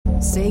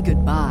Say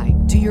goodbye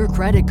to your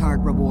credit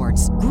card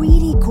rewards.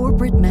 Greedy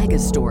corporate mega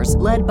stores,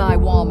 led by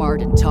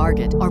Walmart and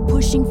Target, are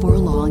pushing for a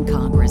law in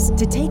Congress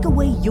to take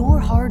away your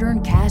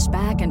hard-earned cash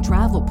back and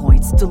travel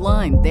points to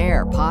line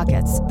their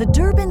pockets. The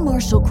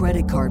Durbin-Marshall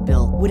credit card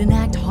bill would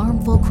enact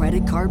harmful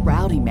credit card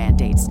routing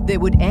mandates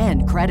that would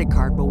end credit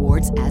card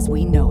rewards as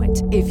we know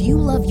it. If you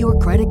love your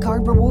credit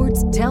card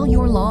rewards, tell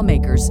your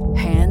lawmakers,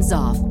 hands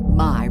off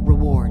my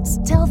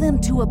rewards. Tell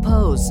them to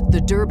oppose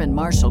the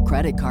Durbin-Marshall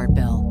credit card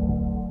bill.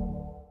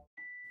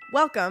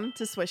 Welcome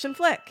to Swish and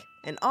Flick,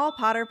 an All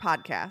Potter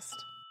podcast.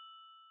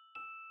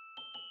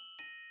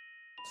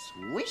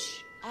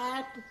 Swish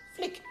and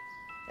flick.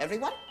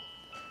 Everyone?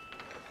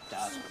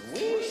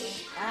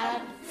 Swish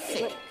and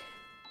flick.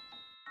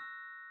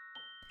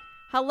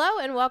 Hello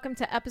and welcome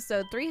to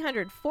episode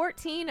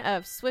 314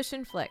 of Swish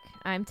and Flick.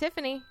 I'm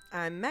Tiffany.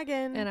 I'm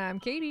Megan. And I'm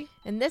Katie.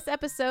 And this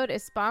episode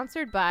is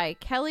sponsored by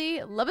Kelly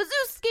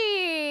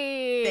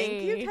Labazewski.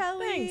 Thank you,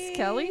 Kelly. Thanks,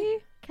 Kelly.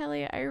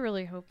 Kelly, I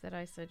really hope that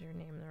I said your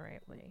name the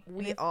right way.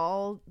 We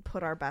all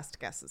put our best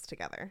guesses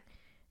together.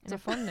 It's a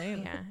fun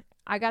name. Yeah,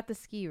 I got the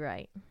ski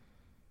right.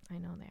 I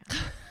know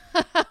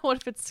that. What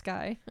if it's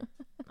Sky?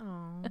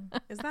 Oh,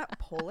 Is that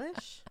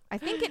Polish? I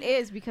think it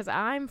is because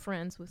I'm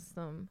friends with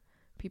some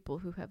people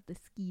who have the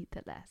ski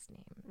the last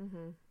name.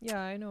 Mm-hmm. Yeah,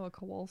 I know a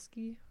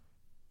Kowalski.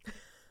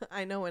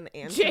 I know an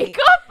Anthony.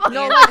 Jacob?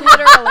 No, like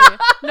literally.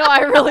 No, I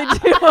really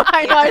do.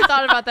 I know. I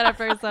thought about that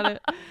after I said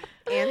it.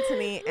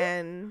 Anthony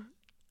and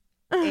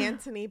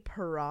Anthony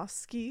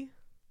Porosky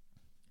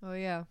Oh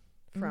yeah.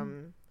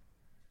 from,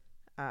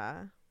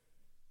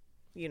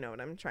 you know what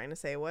I'm trying to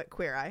say. What?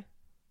 Queer Eye.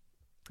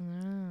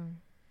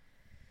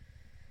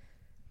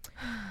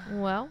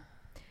 Well,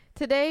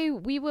 today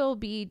we will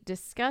be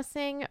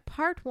discussing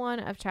part 1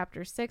 of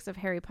chapter 6 of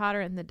Harry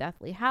Potter and the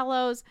Deathly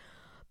Hallows,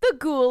 The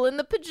Ghoul in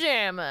the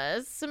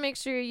Pajamas. So make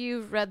sure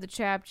you've read the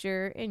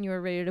chapter and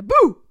you're ready to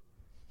boo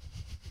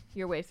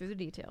your way through the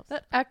details.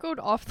 That echoed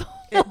off the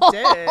It walls.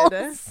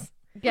 did.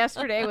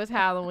 Yesterday was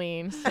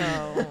Halloween,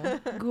 so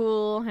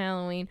ghoul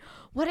Halloween.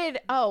 What did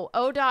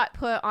ODOT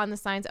put on the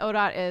signs?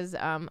 ODOT is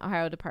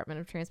Ohio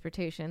Department of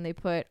Transportation. They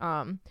put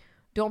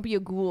don't be a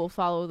ghoul,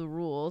 follow the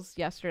rules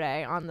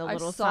yesterday on the I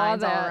little saw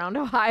signs all that. around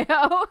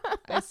Ohio.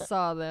 I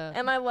saw that.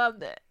 And I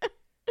loved it.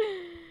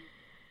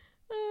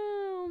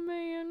 Oh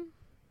man.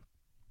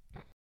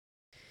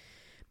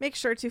 Make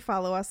sure to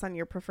follow us on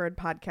your preferred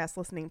podcast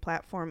listening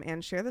platform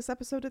and share this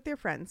episode with your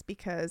friends,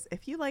 because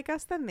if you like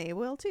us, then they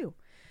will too.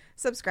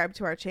 Subscribe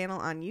to our channel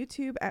on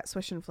YouTube at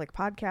Swish and Flick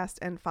Podcast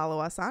and follow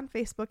us on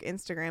Facebook,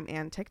 Instagram,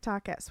 and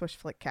TikTok at Swish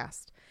Flick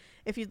Cast.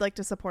 If you'd like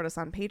to support us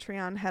on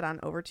Patreon, head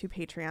on over to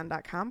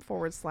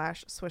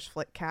patreon.com/Swish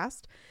Flick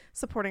Cast.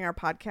 Supporting our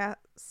podcast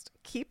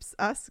keeps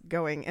us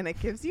going, and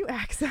it gives you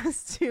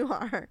access to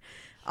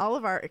all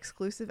of our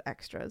exclusive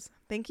extras.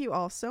 Thank you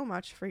all so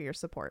much for your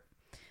support.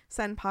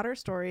 Send Potter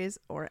stories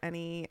or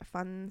any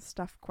fun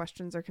stuff,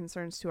 questions, or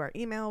concerns to our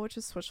email, which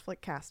is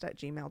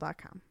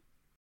swishflickcast@gmail.com.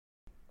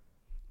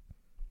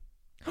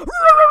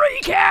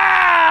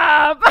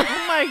 Recap!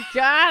 Oh my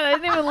god, I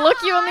didn't even look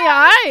you in the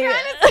eye.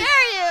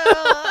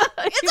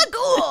 It's a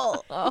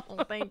ghoul!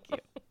 Oh, thank you.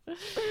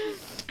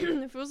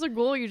 If it was a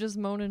ghoul, you just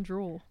moan and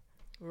drool.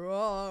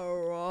 Recap.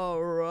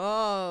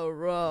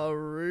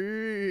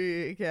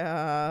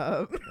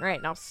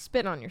 Right, now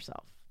spit on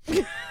yourself.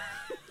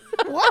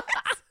 What?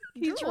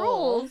 He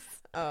drools.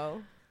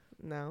 Oh,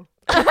 no.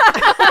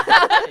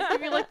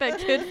 You're like that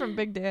kid from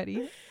Big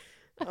Daddy.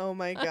 Oh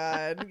my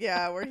god.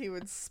 Yeah, where he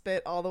would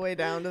spit all the way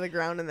down to the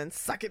ground and then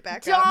suck it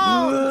back Don't.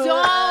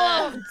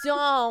 up.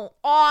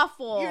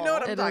 Awful. You know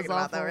what I'm It talking is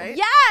about, though, awful. right?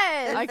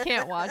 Yes. I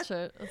can't watch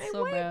it. It's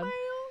so bad.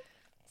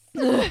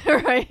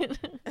 Right.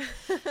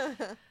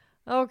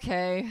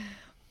 Okay.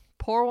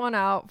 Pour one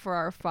out for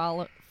our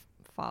fallen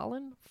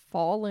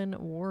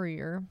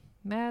warrior,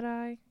 Mad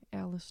Eye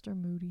Alistair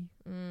Moody.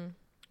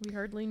 We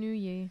hardly knew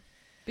ye.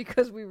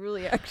 Because we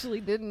really actually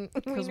didn't.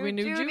 Because we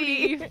knew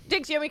Judy.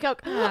 Dix, yummy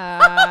Coke.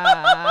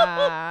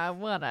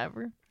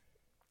 Whatever.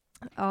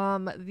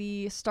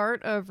 The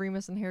start of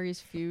Remus and Harry's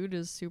feud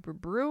is super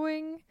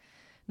brewing.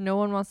 No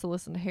one wants to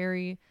listen to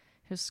Harry.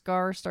 His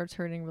scar starts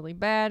hurting really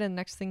bad, and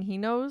next thing he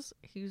knows,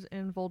 he's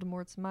in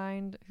Voldemort's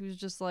mind, who's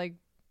just like,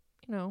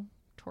 you know,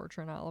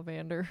 torturing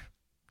Ollivander.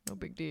 No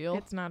big deal.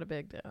 It's not a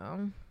big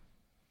deal.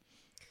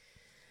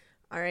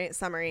 All right,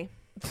 summary.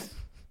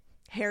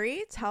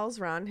 Harry tells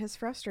Ron his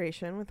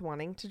frustration with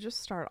wanting to just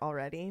start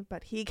already,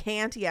 but he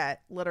can't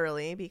yet,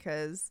 literally,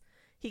 because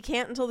he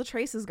can't until the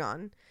trace is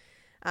gone.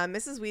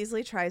 Mrs.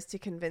 Weasley tries to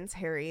convince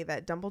Harry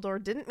that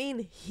Dumbledore didn't mean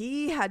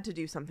he had to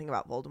do something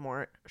about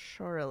Voldemort,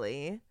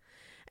 surely.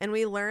 And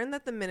we learn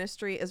that the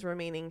Ministry is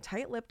remaining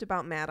tight-lipped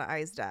about Mad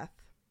Eye's death.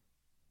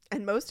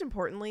 And most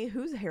importantly,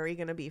 who's Harry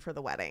going to be for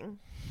the wedding?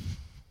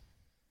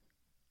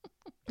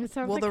 It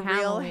sounds Will like the real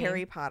Halloween.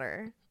 Harry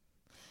Potter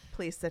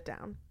please sit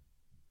down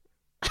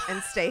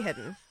and stay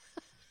hidden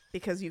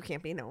because you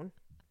can't be known?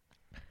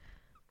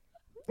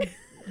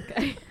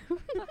 Okay.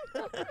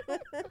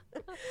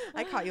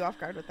 I caught you off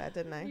guard with that,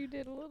 didn't I? You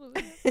did a little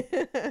bit.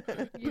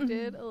 You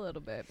did a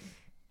little bit.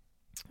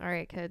 All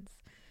right, kids.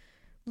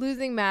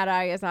 Losing Mad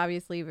Eye is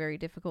obviously very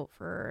difficult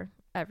for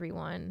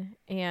everyone,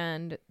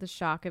 and the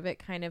shock of it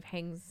kind of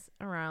hangs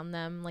around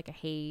them like a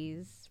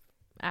haze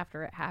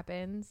after it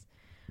happens.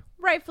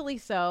 Rightfully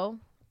so.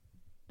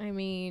 I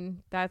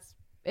mean,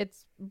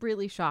 it's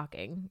really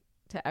shocking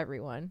to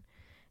everyone.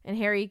 And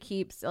Harry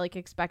keeps like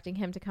expecting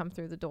him to come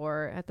through the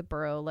door at the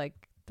Burrow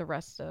like the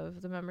rest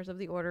of the members of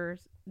the Order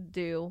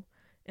do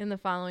in the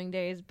following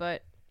days,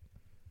 but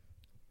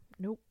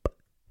nope.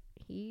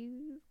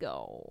 He's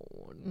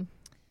gone.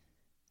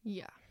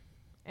 Yeah.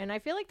 And I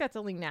feel like that's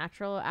only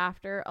natural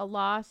after a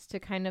loss to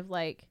kind of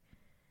like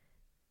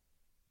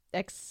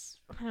I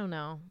don't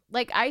know.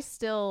 Like I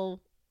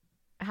still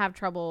have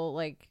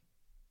trouble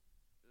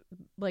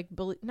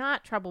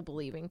not trouble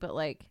believing, but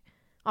like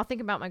I'll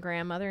think about my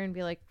grandmother and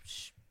be like,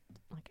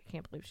 like I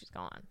can't believe she's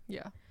gone.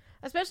 Yeah.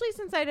 Especially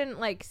since I didn't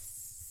like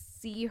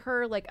see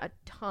her like a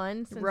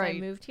ton since I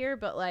moved here,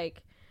 but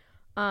like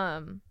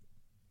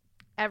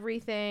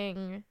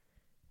everything,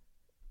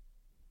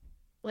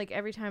 like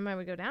every time I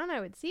would go down I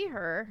would see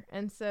her,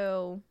 and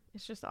so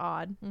it's just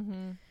odd.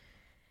 Mm-hmm.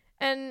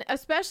 And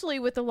especially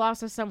with the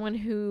loss of someone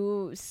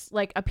who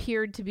like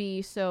appeared to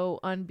be so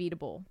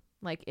unbeatable,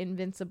 like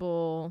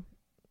invincible,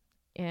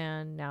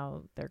 and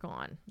now they're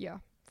gone. Yeah,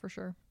 for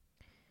sure.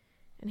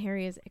 And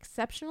Harry is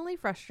exceptionally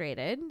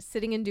frustrated,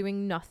 sitting and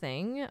doing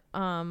nothing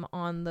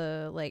on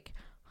the like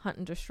hunt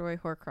and destroy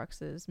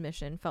Horcruxes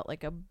mission. Felt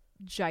like a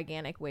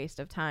gigantic waste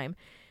of time.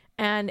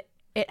 And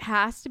it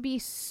has to be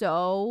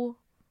so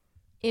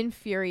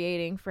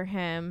infuriating for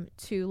him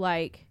to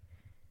like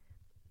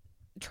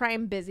try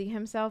and busy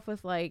himself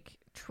with like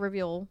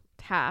trivial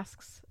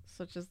tasks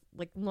such as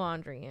like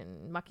laundry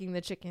and mucking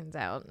the chickens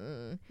out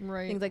and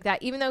things like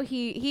that. Even though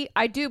he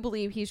I do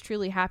believe he's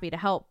truly happy to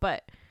help,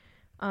 but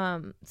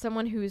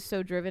someone who's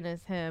so driven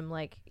as him,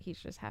 like he's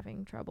just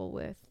having trouble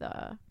with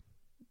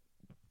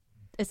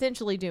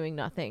essentially doing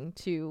nothing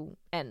to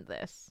end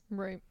this.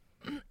 Right.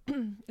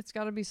 It's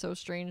got to be so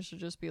strange to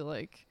just be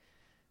like,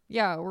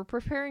 yeah, we're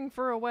preparing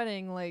for a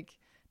wedding, like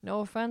no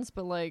offense,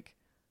 but like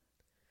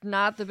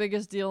not the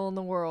biggest deal in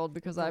the world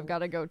because I've got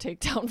to go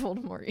take down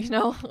Voldemort, you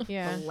know?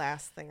 Yeah. The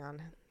last thing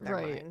on their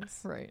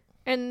minds. Right.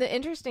 And the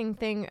interesting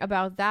thing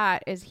about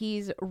that is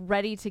he's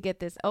ready to get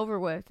this over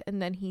with,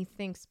 and then he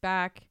thinks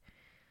back,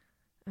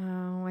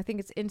 I think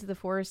it's Into the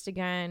Forest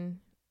again,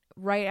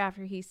 right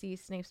after he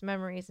sees Snape's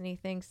memories, and he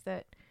thinks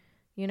that,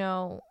 you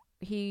know,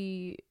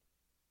 he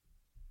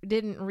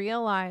didn't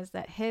realize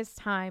that his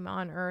time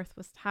on Earth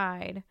was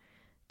tied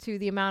to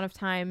the amount of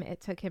time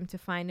it took him to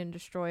find and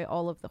destroy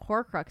all of the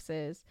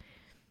Horcruxes.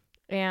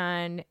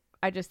 And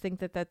I just think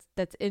that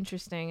that's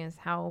interesting, is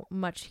how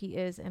much he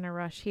is in a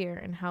rush here,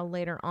 and how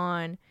later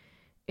on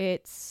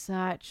it's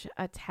such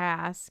a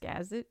task,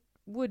 as it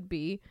would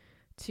be,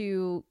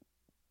 to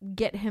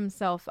get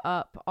himself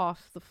up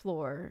off the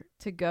floor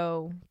to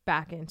go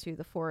back into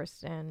the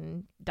forest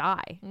and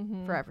die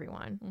for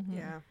everyone. Mm-hmm.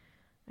 Yeah.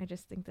 I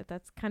just think that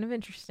that's kind of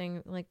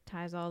interesting, like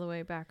ties all the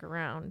way back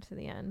around to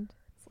the end.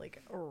 It's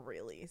like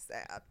really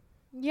sad.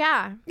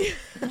 Yeah.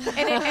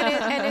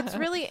 and it's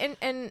really,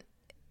 and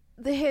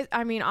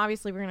I mean,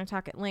 obviously we're going to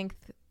talk at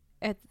length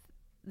at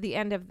the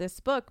end of this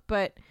book,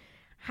 but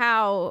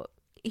how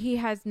he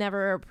has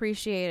never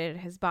appreciated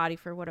his body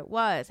for what it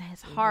was,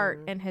 his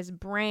heart and his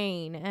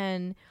brain.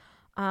 And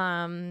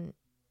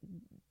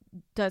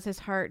does his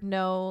heart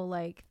know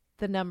like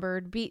the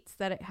numbered beats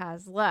that it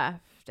has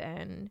left?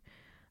 And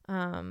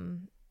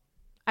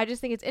I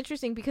just think it's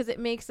interesting because it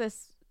makes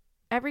us,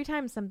 every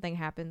time something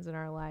happens in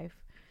our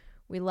life,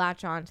 we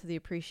latch on to the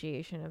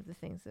appreciation of the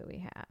things that we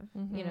have.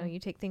 You know, you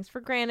take things for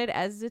granted,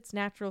 as it's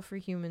natural for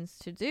humans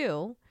to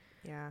do.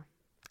 Yeah.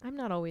 I'm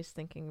not always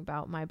thinking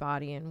about my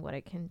body and what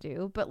it can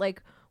do, but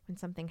like when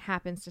something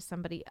happens to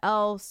somebody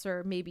else,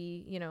 or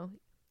maybe, you know,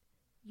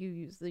 you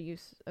use the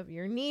use of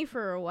your knee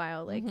for a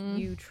while, like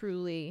you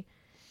truly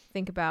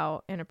think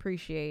about and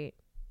appreciate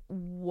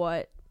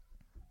what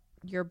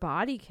your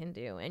body can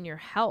do and your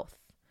health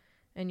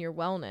and your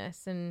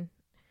wellness. And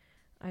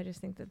I just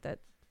think that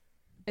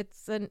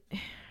it's an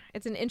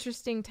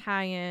interesting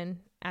tie-in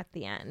at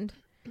the end.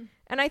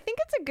 And I think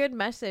it's a good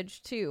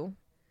message too.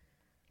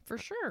 For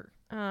sure.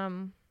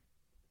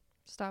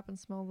 Stop and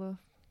smell the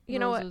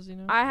roses, you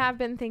know? I have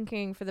been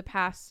thinking for the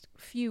past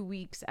few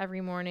weeks every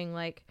morning,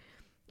 like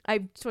I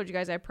told you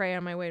guys, I pray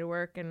on my way to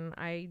work, and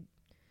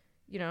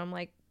I'm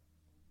like,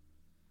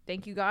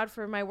 thank you, God,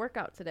 for my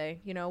workout today.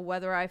 You know,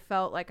 whether I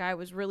felt like I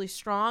was really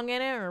strong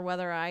in it or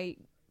whether I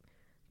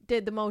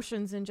did the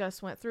motions and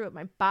just went through it,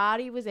 my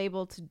body was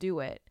able to do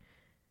it.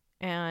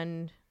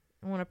 And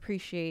I want to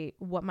appreciate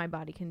what my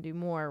body can do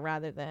more,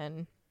 rather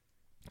than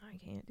I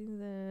can't do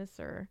this,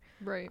 or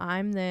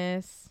I'm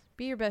this.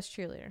 Be your best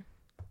cheerleader.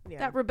 Yeah.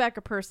 That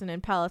Rebecca person in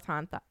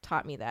Peloton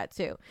taught me that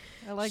too.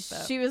 I like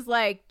that. She was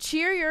like,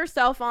 cheer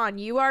yourself on.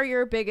 You are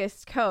your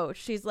biggest coach.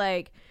 She's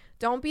like,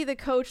 don't be the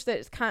coach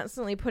that's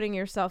constantly putting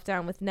yourself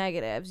down with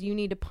negatives. You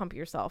need to pump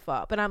yourself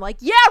up. And I'm like,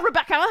 yeah,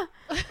 Rebecca.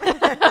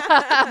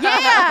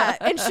 Yeah.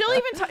 And she'll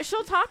even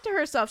she'll talk to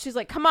herself. She's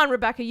like, come on,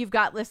 Rebecca, you've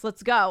got this.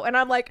 Let's go. And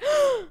I'm like,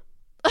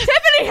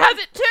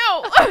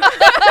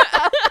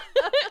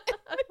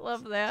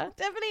 that.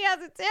 Tiffany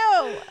has it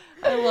too.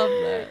 I love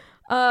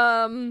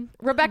that.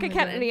 Rebecca Oh my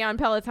Kennedy on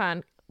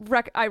Peloton.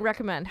 I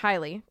recommend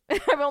highly.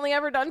 I've only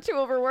ever done 2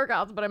 of her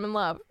workouts, but I'm in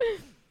love.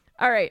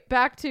 All right,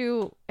 back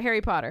to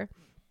Harry Potter.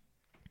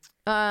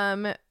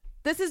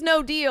 This is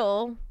no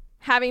deal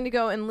having to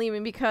go and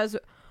leaving because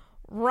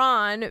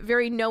Ron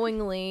very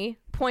knowingly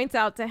points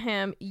out to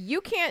him,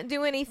 you can't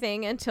do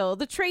anything until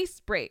the trace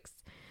breaks.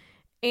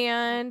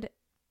 And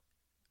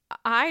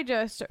I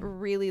just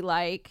really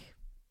like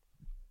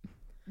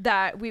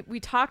that we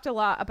talked a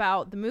lot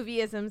about the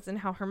movieisms and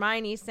how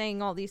Hermione's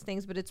saying all these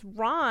things, but it's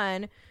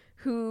Ron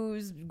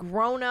who's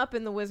grown up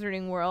in the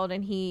wizarding world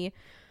and he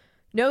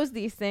knows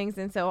these things.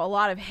 And so a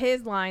lot of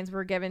his lines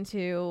were given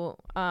to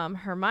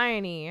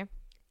Hermione.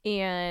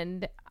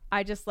 And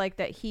I just like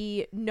that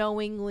he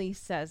knowingly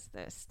says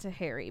this to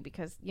Harry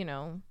because, you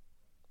know,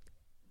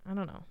 I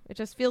don't know. It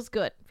just feels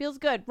good. Feels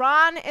good.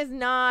 Ron is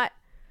not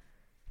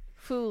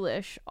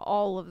foolish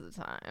all of the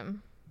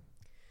time.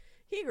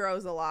 He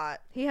grows a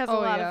lot. He has a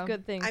lot of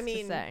good things to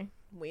say.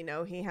 We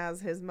know he has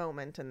his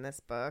moment in this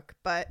book,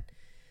 but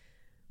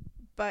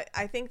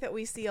I think that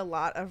we see a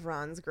lot of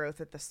Ron's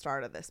growth at the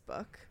start of this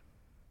book.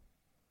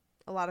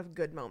 A lot of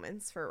good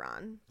moments for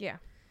Ron. Yeah.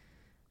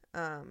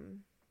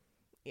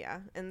 Yeah,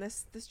 and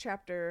this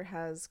chapter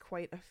has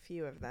quite a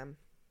few of them.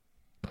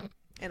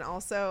 And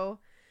also,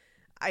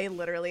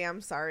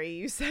 I'm sorry,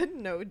 you said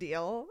no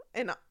deal,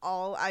 and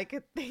all I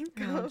could think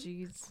Oh, of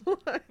jeez.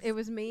 was It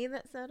was me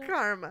that said it?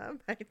 Karma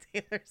by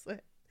Taylor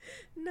Swift.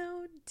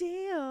 No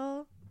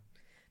deal.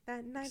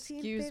 That 1950s.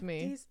 Excuse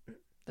me.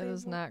 That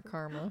is not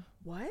Karma.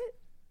 What?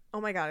 Oh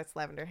my god, it's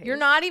Lavender Haze. You're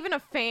not even a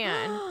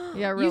fan.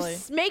 Yeah, You really.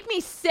 make me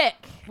sick.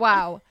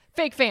 Wow.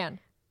 Fake fan.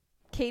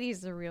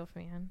 Katie's the real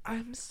fan.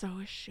 I'm so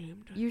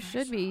ashamed of You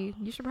should be.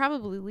 myself. You should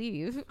probably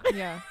leave.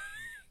 Yeah.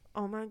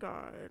 Oh my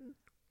god.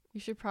 You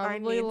should I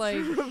probably need like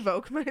to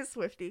revoke my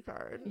Swiftie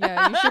card.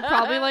 yeah, you should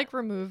probably like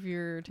remove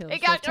your Taylor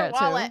Take Swift out your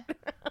tattoo. wallet.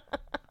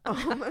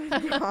 Oh my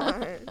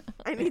god.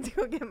 I need to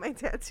go get my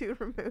tattoo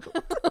removed.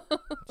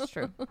 It's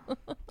true.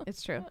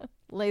 It's true.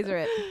 Laser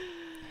it.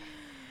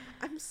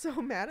 I'm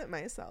so mad at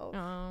myself.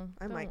 Oh,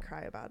 I might don't-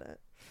 cry about it.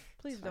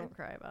 Please It's fine. don't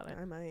cry about it.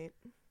 I might.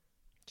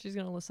 She's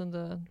gonna listen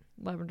to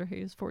Lavender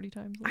Haze 40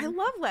 times. I later.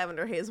 love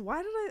Lavender Haze.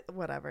 Why did I?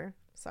 Whatever.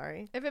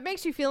 Sorry. If it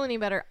makes you feel any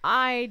better,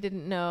 I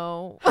didn't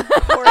know. Of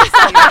course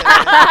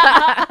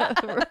I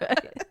did.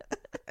 Right.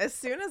 As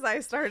soon as I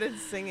started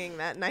singing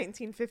that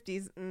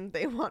 1950s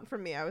They Want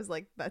From Me, I was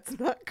like, that's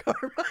not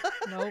Karma.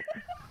 Nope.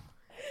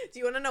 Do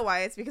you want to know why?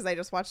 It's because I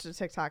just watched a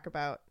TikTok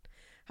about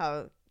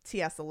how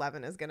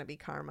TS11 is going to be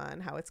Karma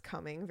and how it's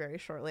coming very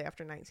shortly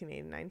after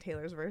 1989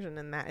 Taylor's version.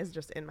 And that is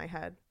just in my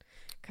head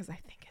because I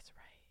think it's right.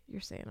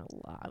 You're saying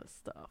a lot of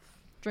stuff.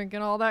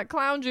 Drinking all that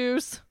clown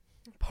juice.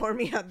 Pour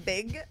me a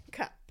big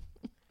cup.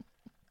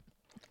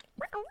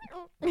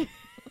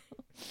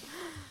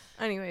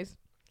 Anyways,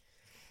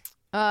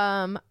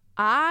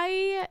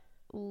 I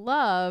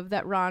love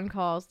that Ron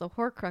calls the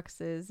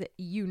Horcruxes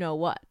you know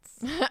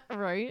what's,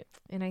 Right?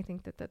 and I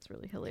think that that's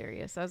really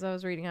hilarious. As I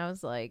was reading, I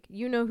was like,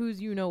 you know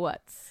who's you know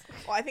what's.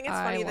 Well, I think it's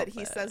I funny that love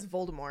he that. says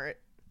Voldemort,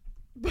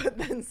 but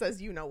then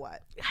says you know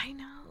what. I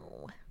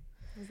know.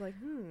 I was like,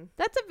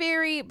 That's a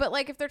very, but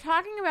like if they're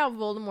talking about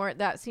Voldemort,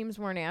 that seems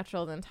more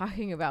natural than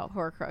talking about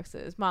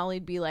Horcruxes.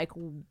 Molly'd be like,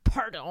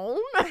 pardon?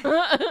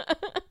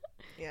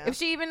 yeah. If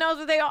she even knows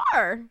what they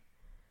are.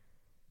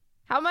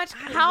 How yeah,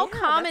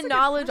 common that's a good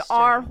knowledge question.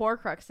 are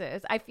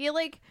Horcruxes? I feel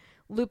like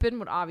Lupin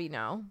would obvi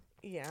know.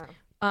 Yeah.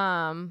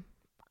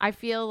 I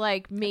feel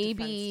like A defense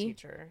maybe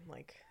teacher,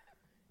 like,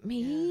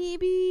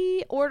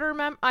 order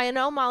I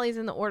know Molly's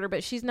in the order,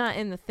 but she's not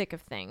in the thick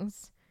of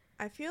things.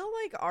 I feel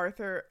like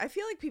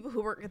people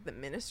who work at the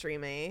ministry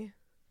may.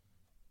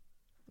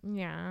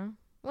 Yeah.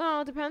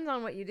 Well, it depends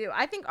on what you do.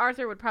 I think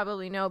Arthur would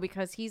probably know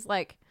because he's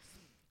like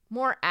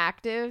more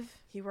active.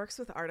 He works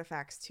with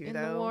artifacts too, In the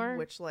though, war?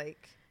 which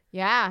like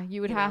Yeah, you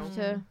would You have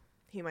know, to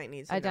he might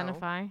need to know,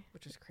 identify.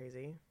 which is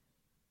crazy.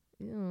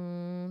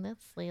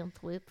 That's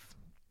Slantwitz.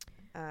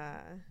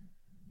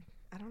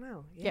 I don't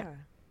know. Yeah. Yeah.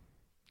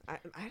 I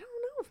don't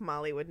know if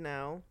Molly would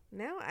know.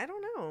 Now I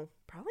don't know.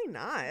 Probably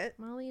not.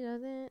 Molly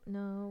doesn't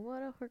know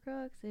what a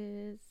Horcrux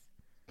is,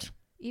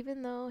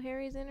 even though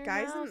Harry's in her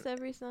Guys house in-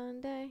 every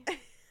Sunday.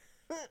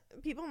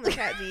 People in the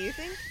chat, do you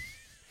think?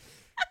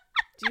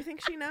 Do you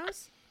think she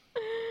knows?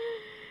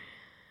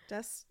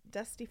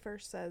 Dusty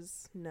first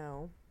says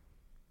no.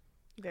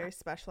 Very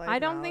specialized. I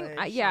don't think.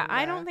 knowledge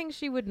I and, don't think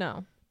she would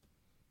know.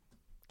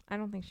 I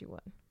don't think she would.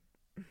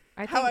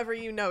 I think, However,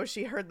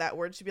 she heard that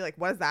word, she'd be like,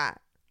 "What is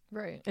that?"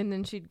 Right. and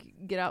then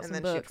she'd get out And some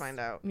then books. she'd find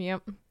out.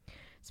 Yep.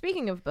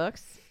 Speaking of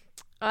books,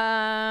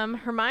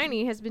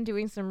 Hermione has been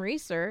doing some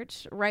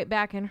research right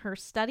back in her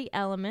study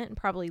element and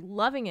probably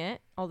loving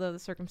it, although the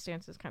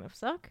circumstances kind of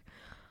suck.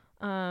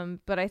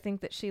 But I think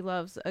that she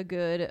loves a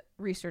good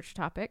research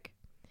topic.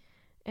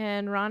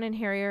 And Ron and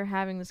Harry are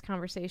having this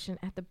conversation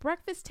at the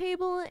breakfast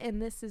table, and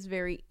this is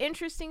very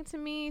interesting to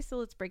me, so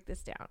let's break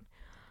this down.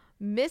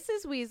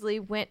 Mrs.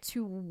 Weasley went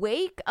to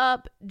wake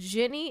up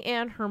Ginny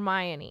and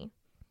Hermione.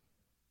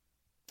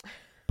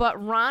 but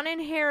Ron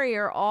and Harry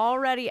are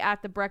already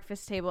at the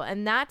breakfast table,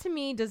 and that to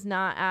me does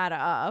not add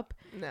up.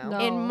 No.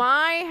 In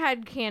my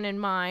headcanon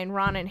mind,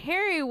 Ron and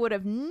Harry would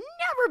have never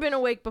been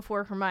awake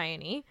before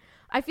Hermione.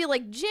 I feel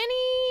like Ginny,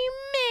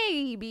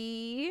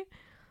 maybe.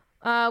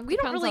 We don't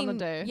Depends really, on the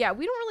day. yeah,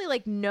 we don't really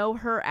like know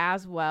her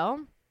as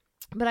well,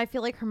 but I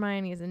feel like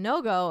Hermione is a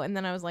no-go. And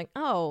then I was like,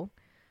 oh,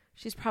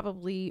 she's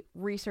probably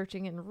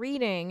researching and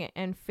reading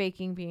and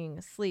faking being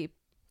asleep,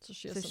 So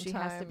she so has some she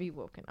time. has to be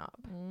woken up.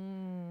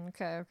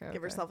 Okay.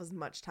 Give herself as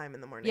much time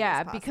in the morning.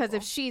 Yeah, as because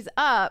if possible. she's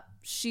up,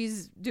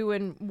 she's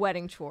doing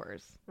wedding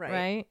chores,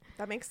 right?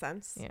 That makes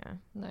sense. Yeah.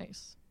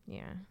 Nice.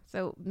 Yeah.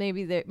 So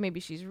maybe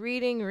she's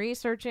reading,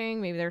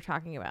 researching. Maybe they're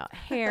talking about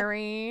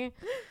Harry.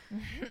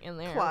 in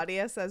there.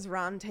 Claudia says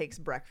Ron takes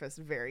breakfast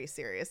very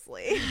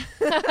seriously.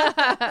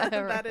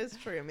 That is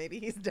true. Maybe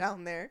he's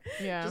down there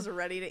Yeah. just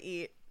ready to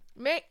eat.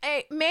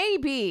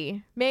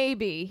 Maybe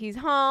he's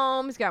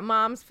home. He's got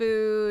mom's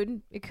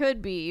food. It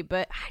could be,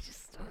 but I just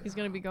He's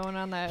gonna be going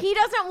on that. he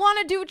doesn't want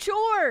to do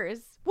chores.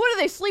 What are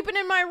they sleeping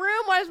in my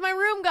room? Why does my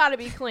room got to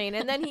be clean?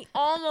 And then he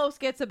almost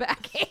gets a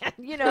backhand.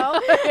 You know,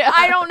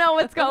 I don't know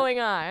what's going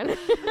on.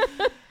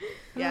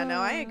 Yeah, no,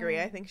 I agree.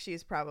 I think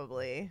she's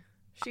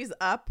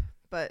up,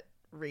 but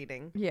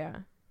reading. Yeah.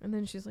 And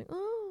then she's like,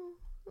 oh,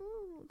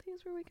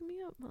 thanks for waking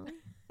me up, Molly.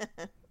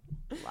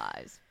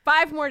 Lies.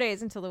 5 more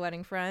days until the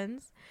wedding,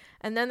 friends.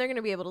 And then they're going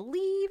to be able to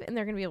leave, and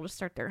they're going to be able to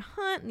start their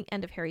hunt and the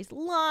end of Harry's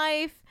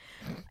life.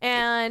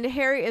 And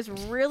Harry is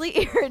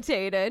really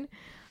irritated,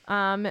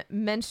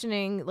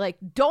 mentioning, like,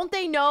 don't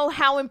they know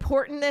how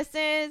important this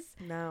is?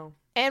 No.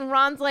 And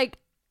Ron's like,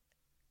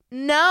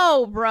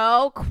 no,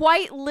 bro.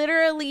 Quite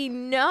literally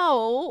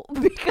no,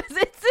 because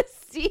it's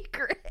a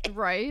secret.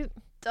 right.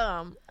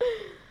 Dumb.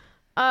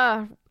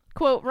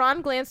 Quote,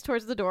 Ron glanced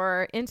towards the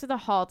door into the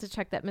hall to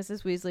check that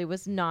Mrs. Weasley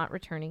was not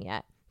returning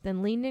yet,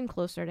 then leaned in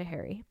closer to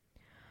Harry.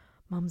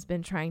 Mom's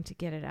been trying to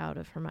get it out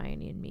of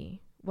Hermione and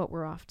me, what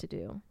we're off to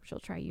do. She'll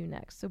try you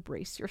next, so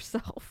brace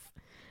yourself.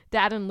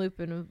 Dad and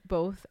Lupin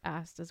both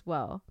asked as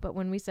well, but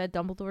when we said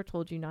Dumbledore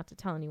told you not to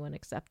tell anyone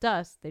except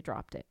us, they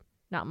dropped it.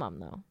 Not Mom,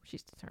 though.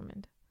 She's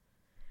determined.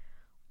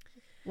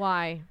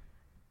 Why?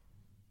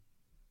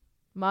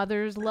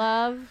 Mother's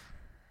love?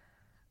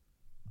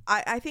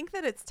 I think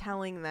that it's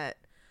telling that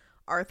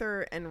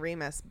Arthur and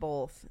Remus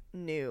both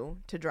knew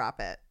to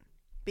drop it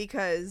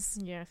because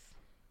Yes.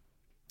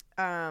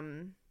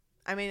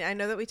 I mean, I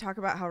know that we talk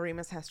about how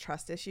Remus has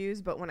trust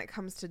issues, but when it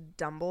comes to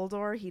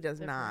Dumbledore, he does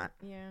not.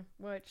 Yeah,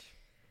 which...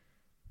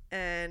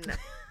 And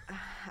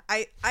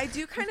I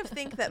do kind of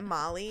think that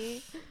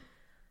Molly,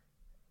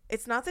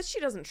 it's not that she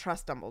doesn't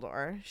trust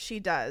Dumbledore. She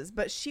does,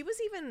 but she was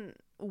even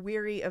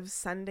weary of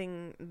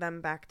sending them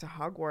back to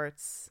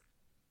Hogwarts.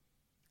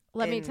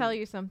 Let me in tell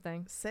you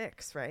something.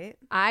 6, right?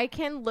 I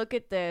can look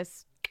at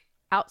this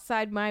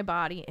outside my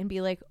body and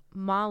be like,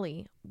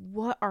 Molly,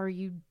 what are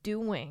you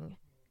doing?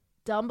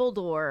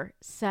 Dumbledore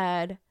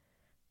said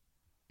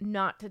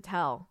not to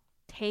tell.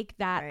 Take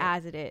that Right.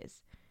 as it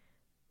is.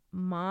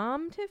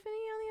 Mom, Tiffany,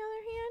 on the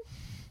other hand,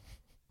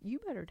 you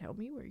better tell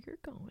me where you're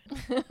going,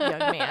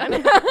 young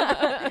man.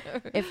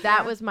 If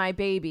that was my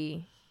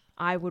baby,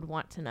 I would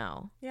want to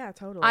know. Yeah,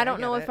 totally. I don't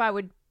know if I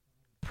would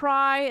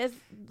pry as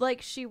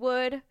like she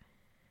would.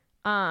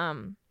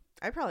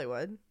 I probably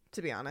would,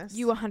 to be honest.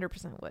 You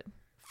 100% would.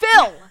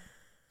 Phil!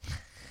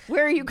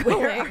 Where are you going?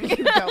 Where are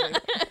you going?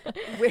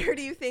 Where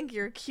do you think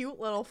your cute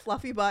little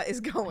fluffy butt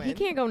is going? He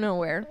can't go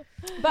nowhere.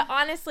 But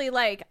honestly,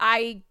 like,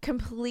 I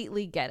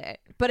completely get it.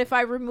 But if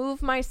I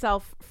remove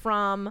myself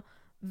from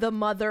the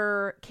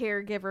mother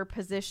caregiver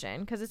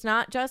position, because it's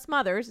not just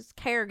mothers, it's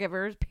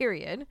caregivers,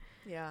 period.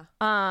 Yeah,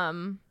 I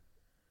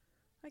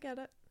get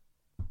it.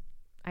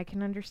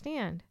 can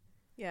understand.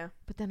 Yeah.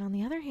 But then on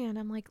the other hand,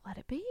 I'm like, let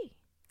it be.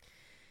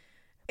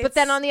 It's, But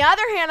then on the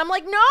other hand, I'm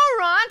like, no,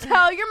 Ron,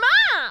 tell your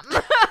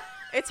mom.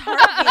 it's hard.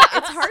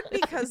 It's hard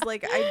because,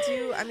 like,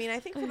 I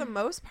think for the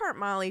most part,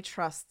 Molly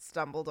trusts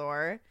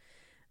Dumbledore.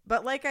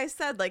 But like I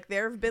said, like,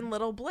 there have been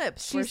little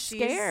blips where She's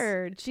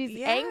scared. She's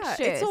anxious.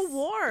 It's a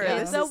war. Yeah.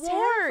 It's This a is war.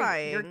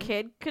 terrifying. Your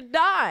kid could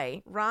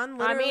die. Ron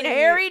I literally. mean,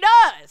 Harry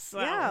does. So.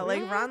 Yeah,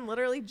 like Ron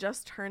literally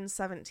just turned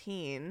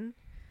 17.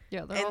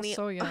 Yeah, they're all the,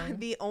 so young.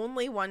 The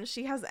only one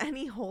she has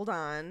any hold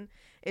on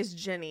is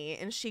Ginny,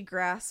 and she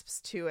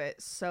grasps to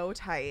it so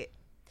tight.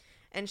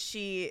 And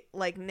she,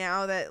 like,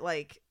 now that,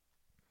 like,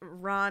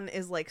 Ron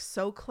is, like,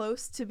 so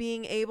close to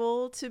being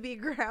able to be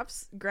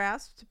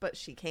grasped, but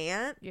she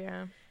can't.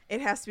 Yeah.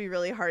 It has to be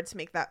really hard to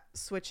make that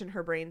switch in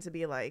her brain to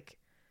be like,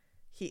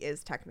 he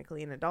is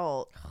technically an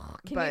adult.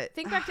 Can but you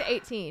think back to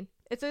 18?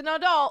 It's an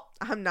adult.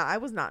 I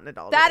was not an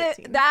adult. That at is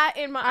 18. that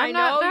in my. I I'm know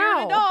not you're an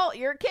now. adult.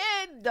 You're a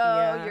kid, though.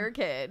 Yeah. You're a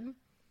kid.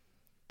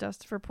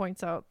 Dustifer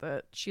points out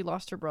that she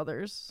lost her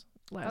brothers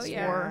last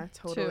yeah. war.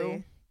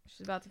 Totally.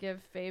 She's about to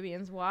give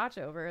Fabian's watch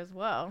over as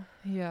well.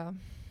 Too. Yeah.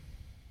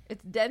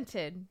 It's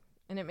dented,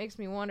 and it makes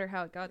me wonder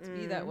how it got to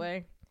be that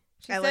way.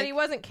 She I said like- he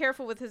wasn't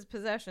careful with his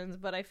possessions,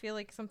 but I feel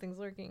like something's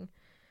lurking.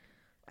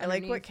 I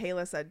like what underneath.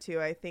 Kayla said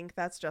too. I think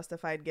that's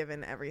justified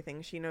given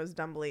everything. She knows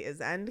Dumbly is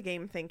end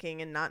game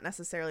thinking and not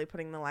necessarily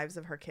putting the lives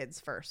of her kids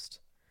first.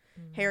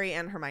 Harry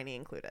and Hermione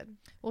included.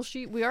 Well,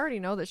 we already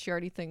know that she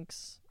already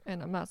thinks,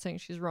 and I'm not saying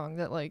she's wrong,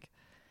 that like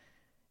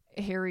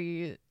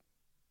Harry.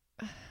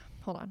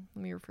 Hold on,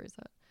 let me rephrase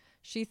that.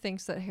 She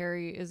thinks that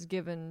Harry is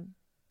given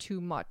too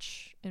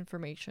much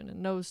information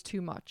and knows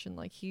too much, and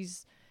like he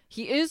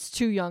is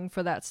too young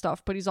for that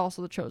stuff, but he's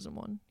also the chosen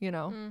one, you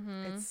know.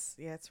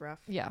 It's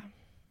rough. Yeah.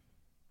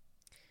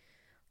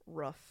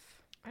 Rough.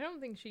 I don't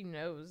think she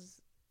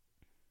knows.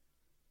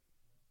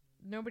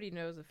 Nobody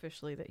knows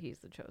officially that he's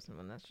the chosen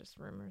one. That's just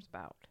rumors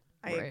about.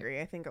 I Right.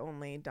 agree. I think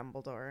only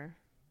Dumbledore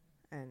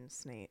and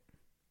Snape.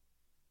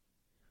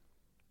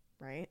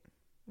 Right?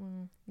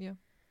 Yeah.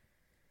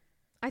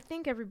 I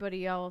think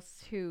everybody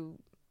else who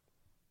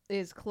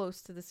is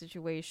close to the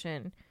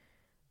situation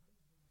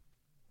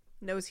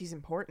Knows he's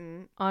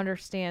important.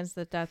 understands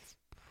that that's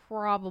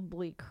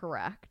probably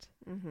correct,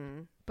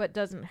 Mm-hmm. but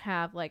doesn't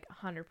have like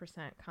 100%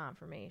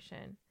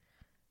 confirmation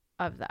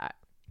of that.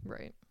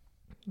 Right.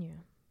 Yeah.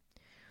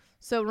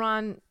 So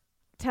Ron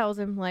tells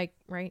him, like,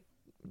 right,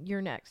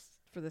 you're next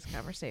for this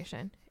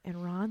conversation.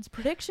 And Ron's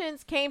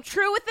predictions came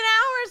true within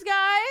hours,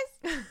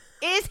 guys.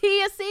 Is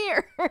he a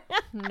seer?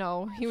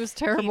 No, he was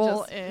terrible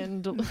just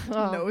and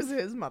Knows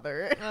his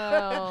mother.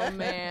 Oh,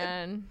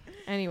 man.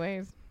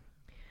 Anyways.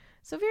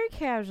 So very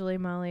casually,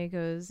 Molly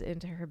goes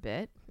into her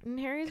bit. And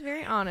Harry's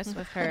very honest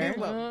with her. I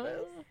love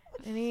this.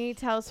 And he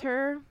tells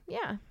her,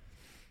 yeah,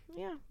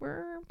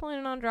 we're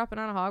planning on dropping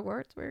out of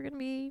Hogwarts. We're going to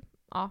be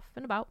off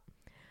and about.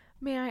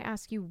 May I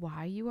ask you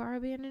why you are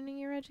abandoning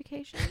your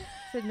education?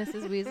 Said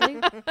Mrs.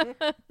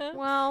 Weasley.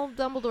 Well,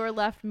 Dumbledore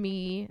left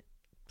me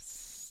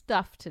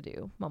stuff to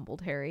do,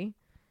 mumbled Harry.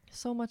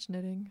 so much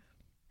knitting.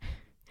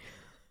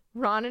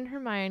 Ron and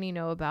Hermione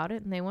know about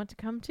it, and they want to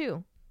come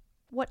too.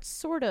 What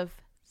sort of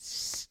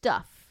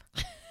stuff?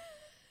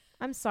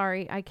 I'm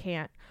sorry, I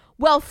can't.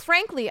 Well,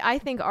 frankly, I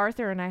think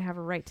Arthur and I have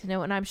a right to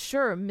know, and I'm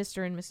sure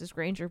Mr. and Mrs.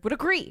 Granger would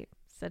agree,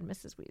 said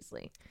Mrs.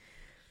 Weasley.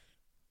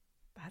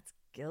 That's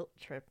guilt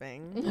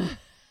tripping.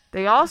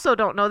 They also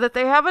don't know that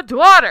they have a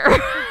daughter.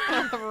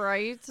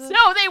 Right.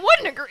 No, they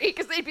wouldn't agree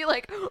because they'd be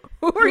like,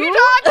 who are you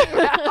talking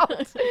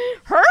about?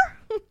 Her?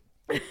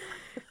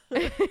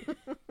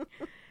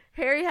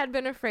 Harry had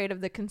been afraid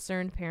of the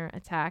concerned parent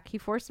attack. He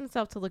forced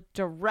himself to look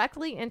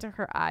directly into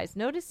her eyes,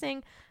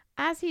 noticing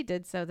as he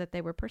did so that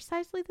they were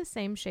precisely the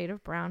same shade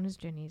of brown as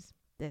Ginny's.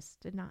 This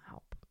did not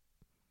help.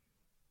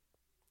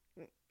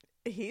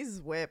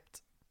 He's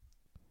whipped.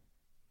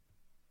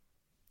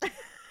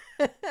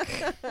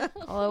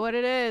 Call it what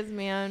it is,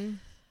 man.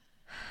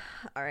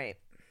 All right.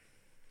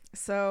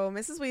 So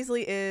Mrs.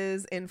 Weasley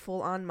is in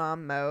full-on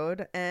mom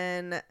mode,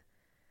 and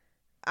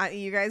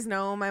you guys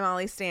know my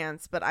Molly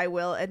stance, but I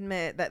will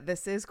admit that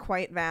this is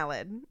quite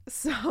valid.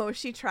 So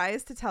she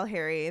tries to tell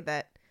Harry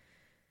that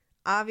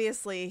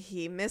obviously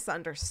he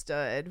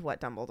misunderstood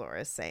what Dumbledore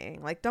is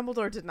saying. Like,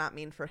 Dumbledore did not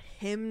mean for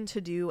him to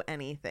do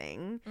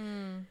anything.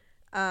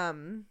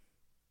 And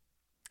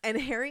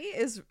Harry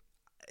is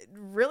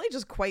really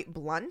just quite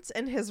blunt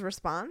in his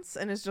response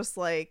and is just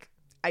like,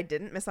 I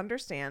didn't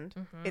misunderstand.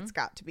 It's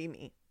got to be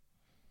me.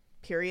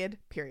 Period.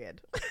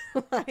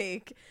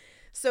 Like,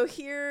 so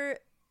here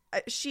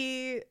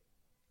she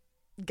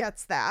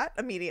gets that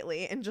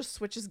immediately and just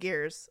switches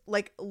gears,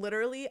 like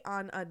literally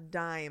on a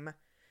dime,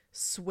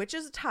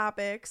 switches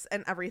topics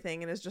and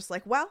everything, and is just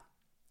like, well,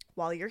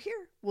 while you're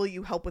here, will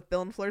you help with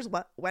Bill and Fleur's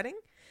wedding?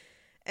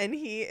 And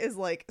he is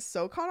like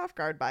so caught off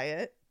guard by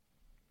it,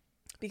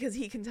 because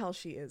he can tell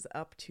she is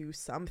up to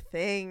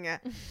something.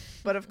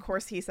 But of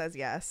course he says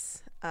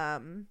yes.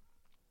 And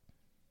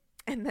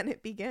then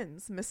it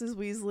begins. Mrs.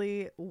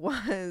 Weasley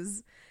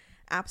was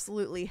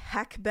absolutely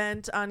heck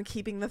bent on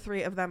keeping the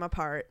three of them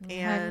apart.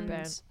 And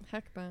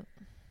Heck bent.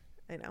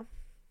 I know.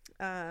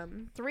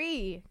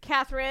 3,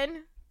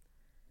 Catherine.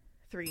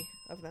 3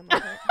 of them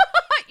apart.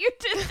 You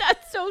did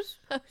that so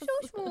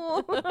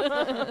small.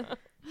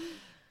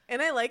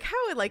 And I like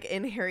how, like,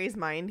 in Harry's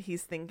mind,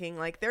 he's thinking,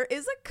 like, there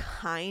is a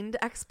kind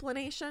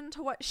explanation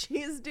to what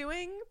she's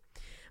doing,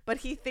 but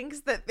he thinks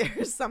that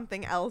there's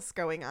something else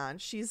going on.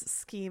 She's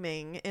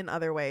scheming in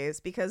other ways,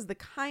 because the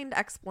kind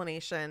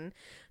explanation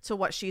to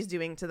what she's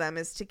doing to them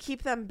is to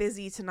keep them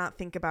busy to not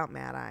think about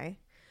Mad-Eye.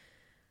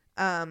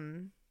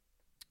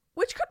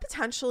 Which could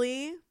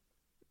potentially,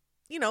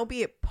 you know,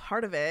 be a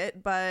part of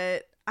it,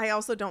 but I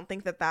also don't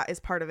think that that is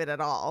part of it at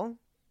all.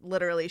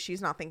 Literally,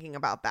 she's not thinking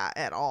about that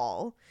at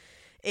all.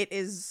 It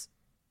is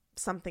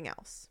something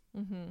else.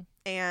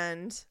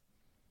 And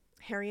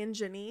Harry and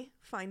Ginny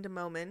find a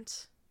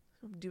moment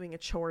doing a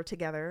chore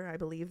together. I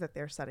believe that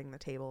they're setting the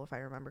table, if I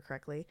remember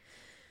correctly.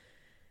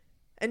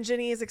 And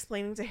Ginny is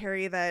explaining to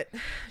Harry that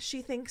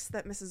she thinks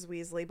that Mrs.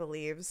 Weasley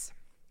believes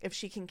if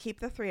she can keep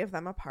the three of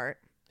them apart,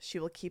 she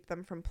will keep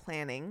them from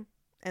planning,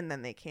 and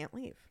then they can't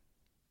leave.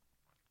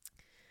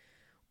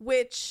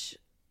 Which,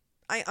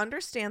 I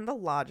understand the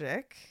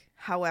logic.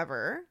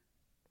 However,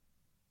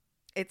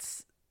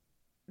 it's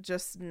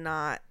just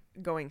not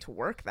going to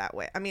work that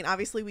way. I mean,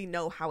 obviously we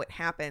know how it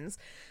happens,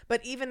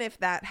 but even if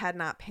that had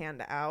not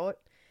panned out,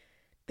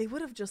 they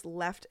would have just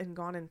left and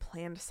gone and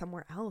planned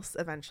somewhere else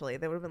eventually.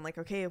 They would have been like,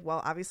 okay,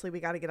 well, obviously we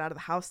got to get out of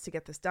the house to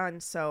get this done,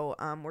 so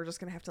we're just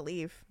going to have to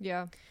leave.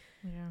 Yeah.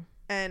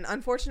 And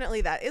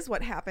unfortunately, that is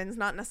what happens,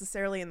 not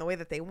necessarily in the way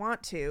that they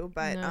want to,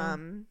 but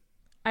No.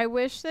 I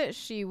wish that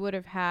she would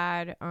have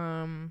had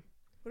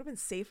would have been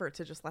safer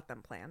to just let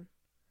them plan.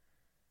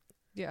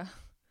 Yeah.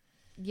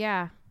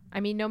 yeah.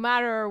 I mean, no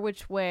matter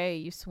which way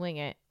you swing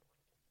it,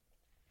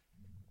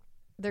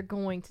 they're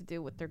going to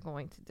do what they're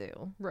going to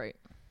do. Right.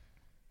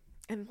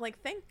 And like,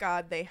 thank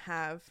God they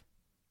have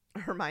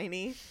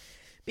Hermione,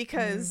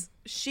 because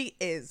she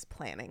is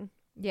planning,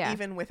 Yeah.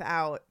 even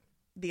without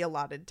the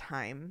allotted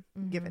time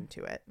given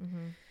to it.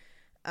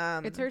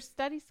 It's her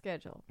study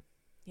schedule.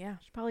 Yeah.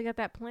 She probably got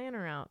that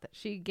planner out that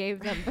she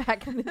gave them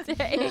back in the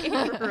day.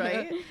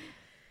 Right.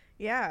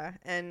 Yeah.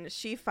 And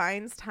she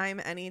finds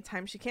time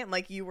anytime she can.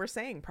 Like you were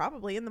saying,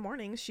 probably in the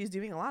mornings, she's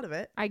doing a lot of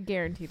it. I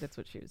guarantee that's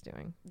what she was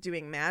doing.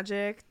 Doing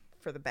magic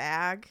for the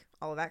bag,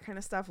 all of that kind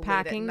of stuff.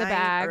 Packing late the at night,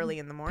 bag. early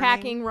in the morning.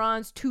 Packing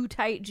Ron's too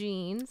tight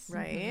jeans.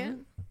 Right.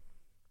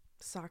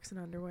 Socks and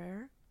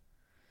underwear.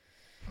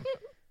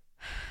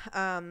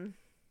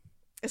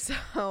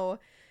 So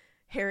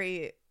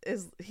Harry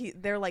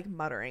they're like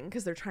muttering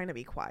because they're trying to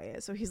be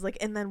quiet. So he's like,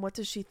 and then what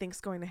does she think's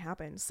going to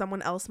happen?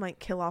 Someone else might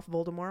kill off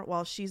Voldemort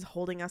while she's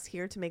holding us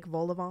here to make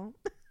Vol-au-vent.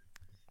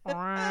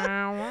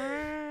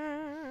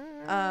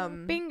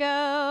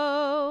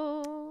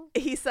 Bingo.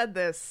 He said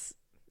this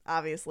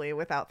obviously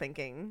without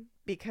thinking,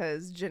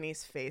 because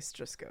Ginny's face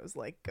just goes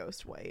like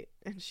ghost white,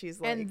 and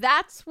she's like, And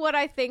that's what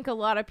I think a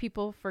lot of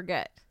people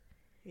forget.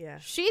 yeah,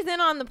 She's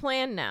in on the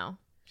plan now.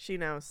 she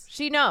knows.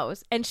 She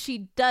knows, and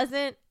she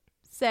doesn't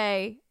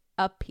say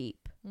a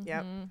peep.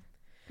 Yep.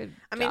 Good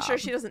I mean, sure,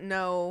 job. she doesn't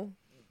know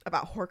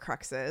about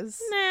Horcruxes,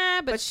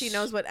 Nah, but she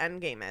knows what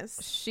Endgame is.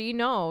 She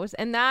knows.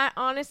 And that,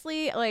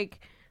 honestly, like,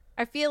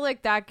 I feel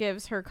like that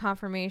gives her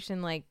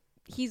confirmation, like,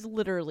 he's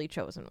literally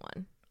chosen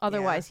one.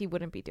 Otherwise, he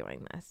wouldn't be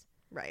doing this.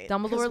 Right. 'Cause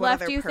Dumbledore what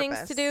left other you things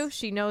to purpose? do.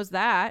 She knows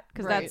that,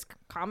 because Right. that's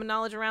common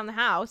knowledge around the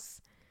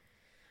house.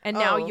 And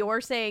now Oh.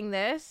 you're saying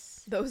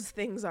this? Those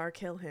things are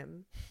kill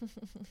him,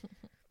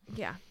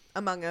 Yeah.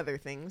 among other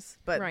things.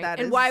 But Right. that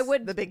And is why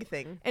would- the big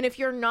thing. And if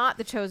you're not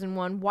the chosen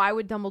one, why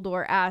would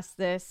Dumbledore ask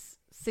this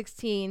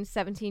 16,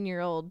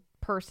 17-year-old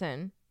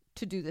person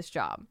to do this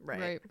job?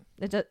 Right.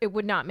 It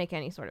would not make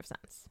any sort of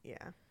sense.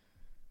 Yeah.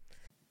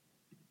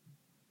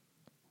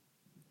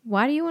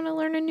 Why do you want to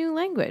learn a new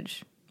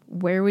language?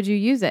 Where would you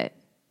use it?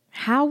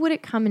 How would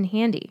it come in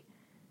handy?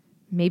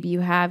 Maybe you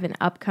have an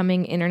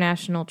upcoming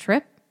international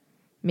trip.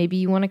 Maybe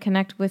you want to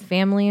connect with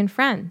family and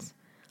friends,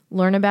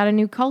 learn about a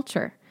new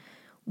culture,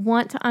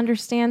 want to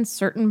understand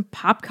certain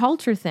pop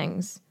culture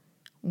things.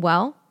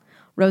 Well,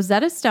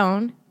 Rosetta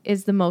Stone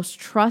is the most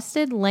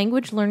trusted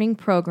language learning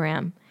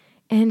program.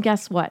 And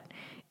guess what?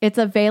 It's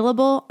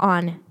available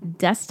on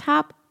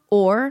desktop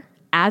or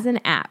as an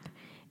app.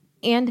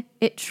 And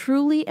it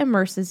truly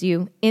immerses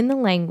you in the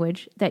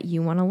language that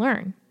you want to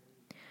learn.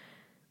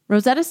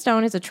 Rosetta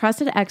Stone is a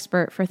trusted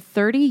expert for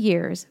 30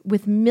 years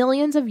with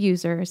millions of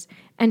users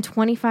and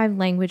 25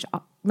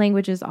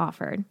 languages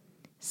offered.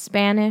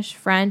 Spanish,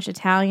 French,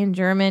 Italian,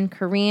 German,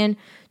 Korean,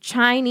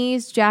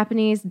 Chinese,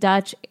 Japanese,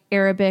 Dutch,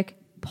 Arabic,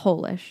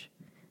 Polish.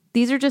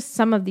 These are just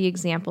some of the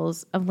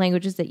examples of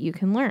languages that you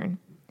can learn.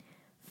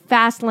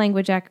 Fast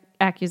language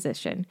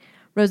acquisition.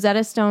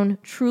 Rosetta Stone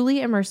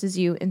truly immerses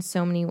you in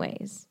so many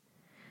ways.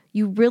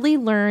 You really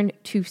learn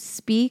to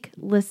speak,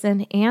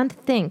 listen, and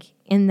think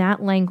in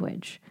that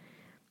language.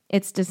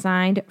 It's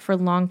designed for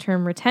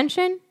long-term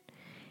retention,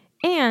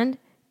 and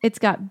it's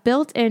got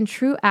built-in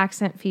true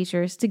accent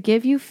features to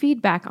give you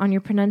feedback on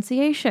your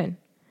pronunciation.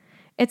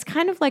 It's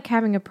kind of like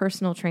having a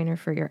personal trainer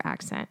for your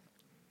accent.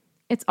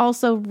 It's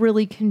also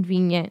really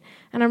convenient,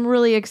 and I'm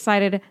really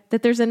excited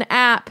that there's an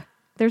app.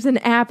 There's an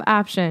app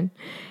option,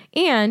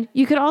 and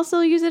you could also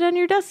use it on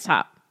your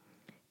desktop.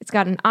 It's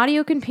got an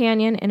audio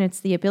companion, and it's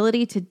the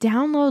ability to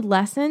download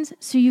lessons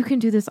so you can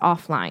do this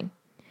offline.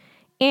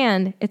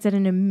 And it's at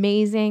an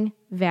amazing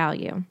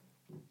value.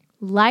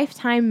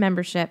 Lifetime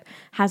membership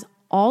has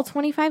all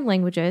 25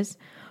 languages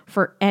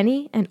for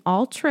any and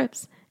all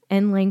trips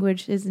and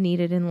languages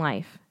needed in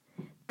life.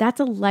 That's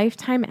a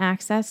lifetime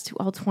access to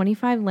all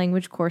 25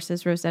 language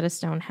courses Rosetta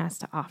Stone has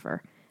to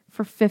offer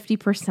for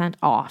 50%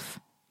 off.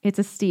 It's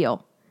a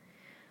steal.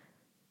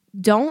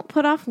 Don't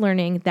put off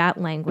learning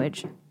that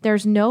language.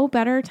 There's no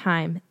better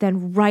time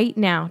than right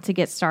now to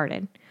get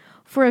started.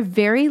 For a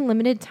very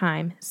limited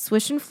time,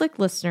 Swish and Flick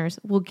listeners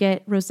will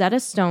get Rosetta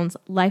Stone's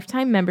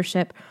lifetime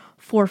membership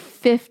for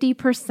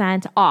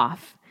 50%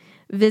 off.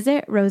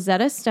 Visit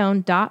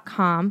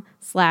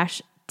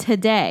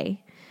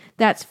rosettastone.com/today.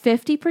 That's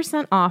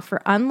 50% off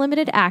for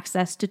unlimited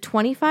access to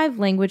 25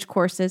 language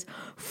courses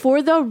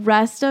for the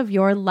rest of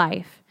your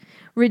life.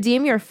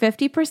 Redeem your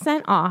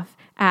 50% off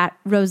at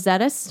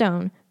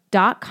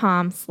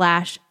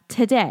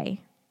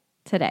rosettastone.com/today.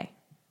 Today.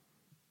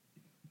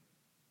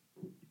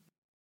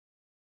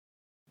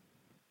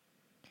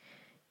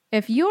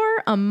 If you're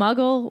a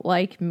muggle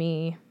like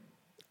me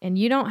and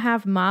you don't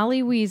have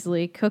Molly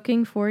Weasley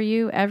cooking for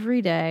you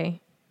every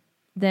day,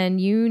 then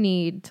you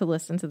need to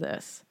listen to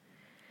this.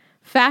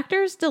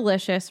 Factor's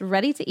delicious,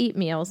 ready-to-eat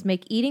meals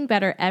make eating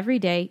better every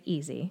day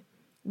easy.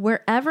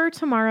 Wherever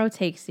tomorrow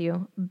takes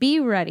you, be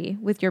ready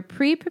with your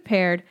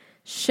pre-prepared,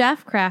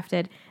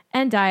 chef-crafted,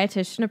 and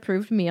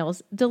dietitian-approved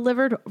meals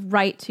delivered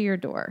right to your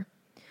door.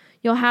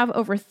 You'll have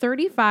over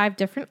 35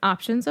 different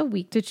options a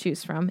week to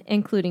choose from,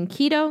 including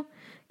keto,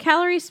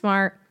 calorie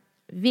smart,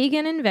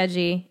 vegan and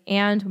veggie,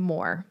 and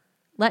more.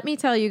 Let me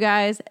tell you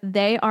guys,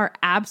 they are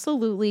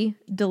absolutely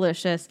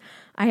delicious.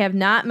 I have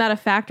not met a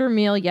Factor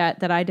meal yet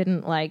that I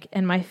didn't like,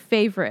 and my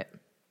favorite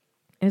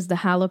is the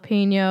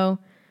jalapeno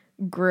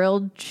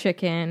grilled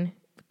chicken,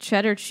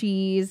 cheddar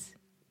cheese.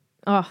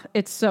 Oh,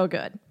 it's so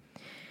good.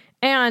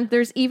 And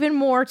there's even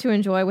more to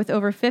enjoy with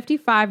over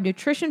 55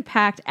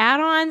 nutrition-packed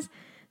add-ons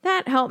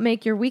that help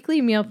make your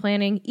weekly meal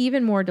planning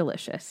even more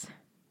delicious.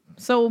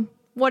 So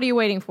what are you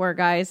waiting for,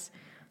 guys?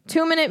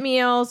 2-minute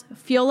meals,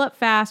 fuel up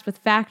fast with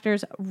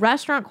Factor's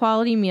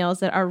restaurant-quality meals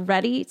that are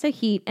ready to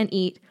heat and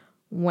eat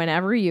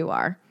whenever you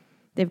are.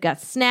 They've got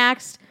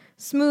snacks,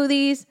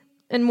 smoothies,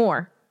 and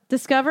more.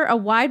 Discover a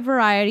wide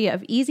variety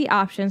of easy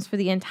options for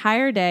the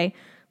entire day,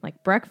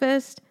 like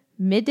breakfast,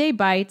 midday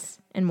bites,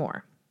 and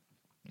more.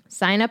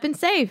 Sign up and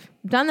save.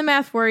 Done the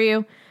math for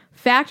you.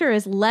 Factor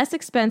is less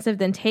expensive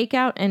than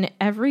takeout, and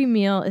every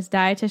meal is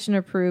dietitian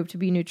approved to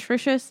be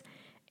nutritious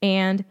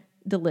and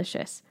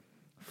delicious.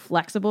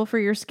 Flexible for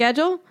your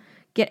schedule.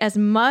 Get as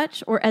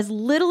much or as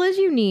little as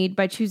you need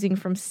by choosing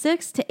from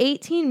 6 to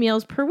 18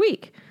 meals per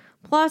week.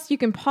 Plus, you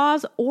can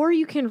pause or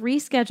you can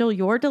reschedule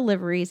your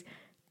deliveries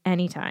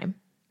anytime.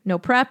 No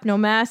prep, no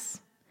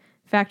mess.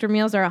 Factor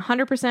meals are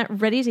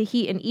 100% ready to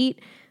heat and eat,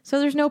 so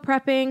there's no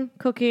prepping,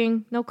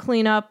 cooking, no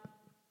cleanup,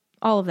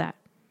 all of that.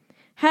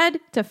 Head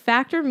to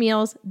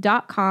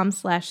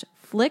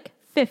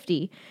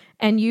factormeals.com/flick50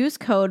 and use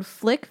code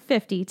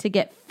FLICK50 to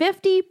get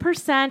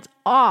 50%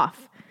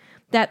 off.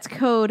 That's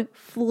code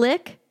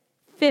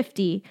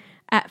FLICK50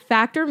 at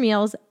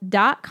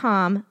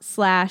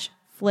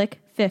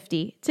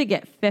factormeals.com/flick50 to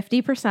get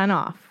 50%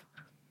 off.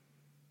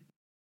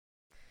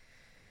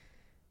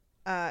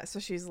 So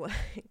she's like,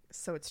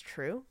 so it's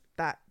true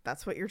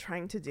that's what you're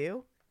trying to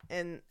do?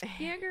 And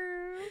Yeah,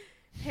 girl.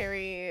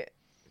 Harry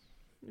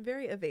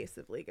very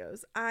evasively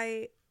goes,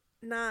 I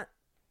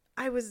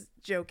was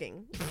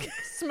joking.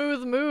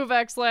 Smooth move,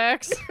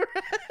 X-Lax.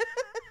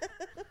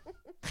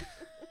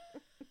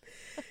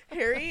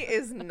 Harry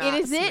is not It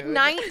is smooth. it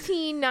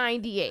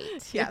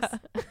 1998. Yes.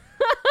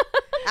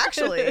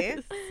 Actually,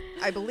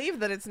 I believe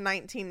that it's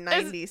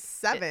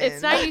 1997.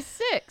 It's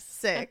 96.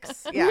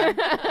 6.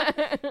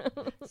 Yeah.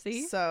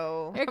 See?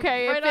 So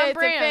Okay, Right on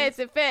brand.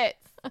 it fits.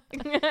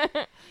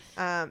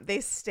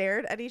 they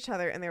stared at each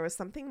other, and there was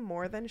something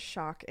more than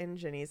shock in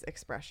Ginny's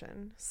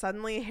expression.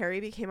 Suddenly, Harry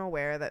became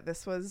aware that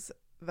this was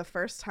the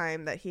first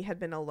time that he had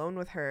been alone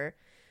with her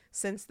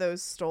since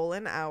those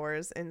stolen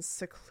hours in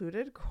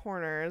secluded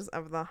corners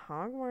of the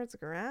Hogwarts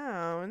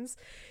grounds.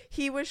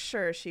 He was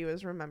sure she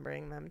was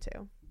remembering them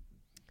too.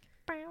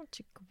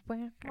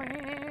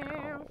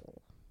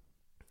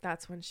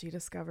 That's when she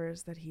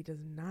discovers that he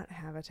does not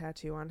have a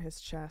tattoo on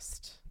his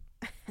chest.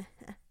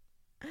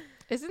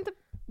 Isn't the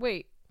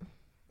wait?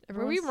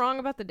 Were we wrong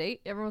about the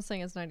date? Everyone's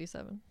saying it's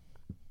 97.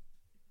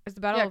 Is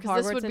the Battle Yeah, of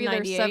because Hogwarts this would in be their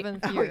 98?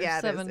 7th year. Oh yeah,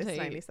 it 7 is. to It's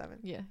 8. 97.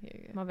 Yeah.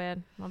 My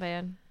bad.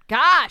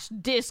 Gosh,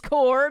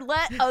 Discord,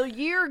 let a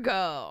year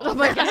go. Oh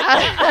my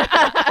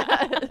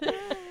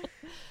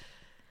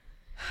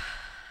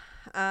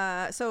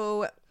god.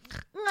 So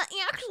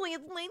Actually,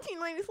 it's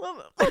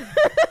 1997.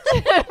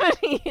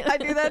 I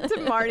do that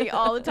to Marty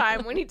all the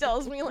time when he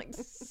tells me like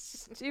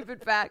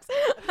stupid facts.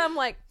 I'm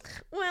like,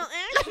 well,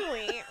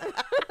 actually,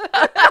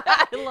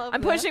 I love I'm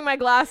that. pushing my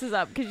glasses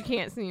up because you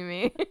can't see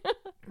me.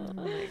 oh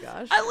my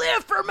gosh. I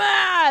live for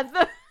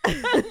math.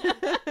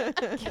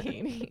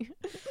 Katie.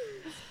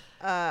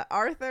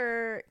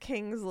 Arthur,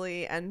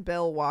 Kingsley, and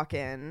Bill walk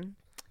in,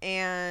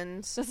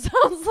 and That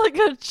sounds like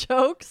a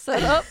joke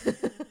set up.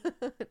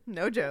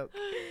 no joke.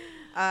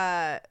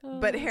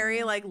 But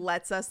Harry like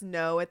lets us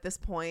know at this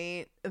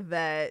point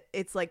that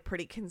it's like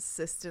pretty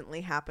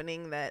consistently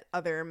happening that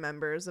other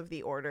members of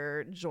the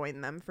order join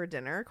them for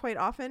dinner quite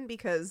often,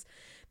 because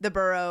the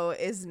Burrow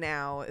is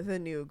now the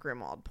new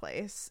Grimmauld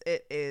place.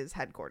 It is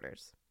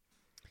headquarters.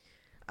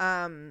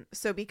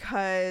 So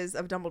because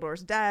of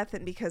Dumbledore's death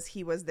and because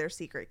he was their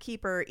secret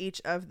keeper,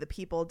 each of the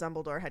people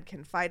Dumbledore had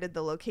confided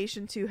the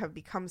location to have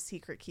become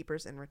secret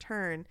keepers in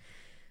return.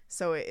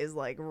 So it is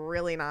like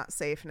really not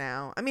safe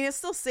now. I mean, it's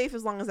still safe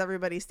as long as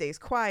everybody stays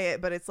quiet,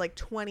 but it's like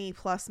 20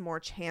 plus more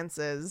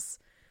chances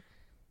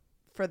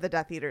for the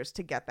Death Eaters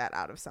to get that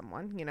out of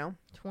someone, you know?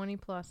 20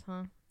 plus,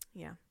 huh?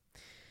 Yeah.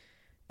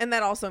 And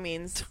that also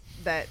means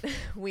that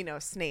we know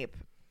Snape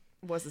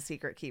was a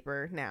secret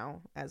keeper now,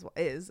 as well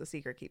is a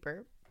secret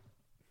keeper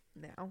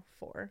now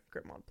for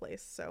Grimmauld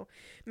Place. So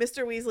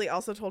Mr. Weasley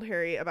also told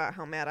Harry about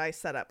how Mad Eye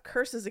set up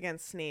curses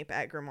against Snape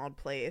at Grimmauld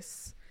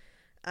Place.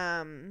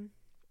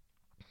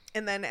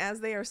 And then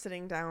as they are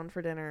sitting down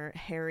for dinner,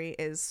 Harry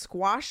is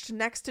squashed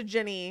next to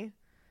Ginny,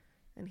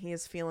 and he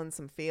is feeling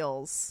some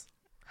feels,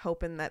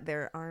 hoping that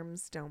their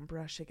arms don't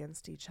brush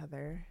against each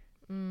other.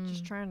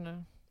 Just trying to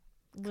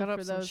Look cut up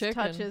for some those chicken,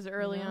 touches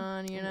early you know?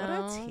 on, you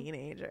know. What a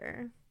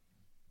teenager.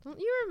 Don't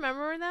you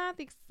remember that?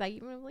 The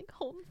excitement of like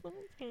holding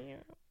someone's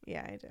hand.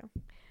 Yeah, I do.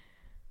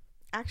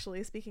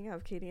 Actually, speaking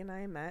of, Katie and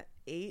I met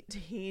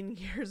 18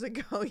 years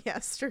ago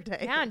yesterday.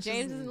 Yeah, which is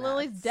James and nuts.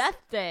 Lily's death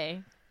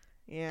day.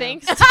 Yeah.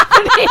 Thanks.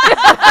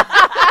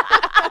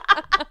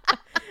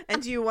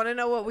 And do you want to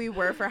know what we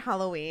were for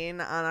Halloween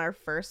on our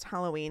first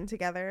Halloween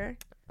together?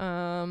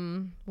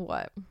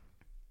 What?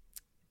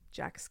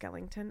 Jack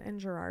Skellington and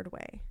Gerard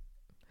Way.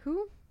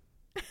 Who?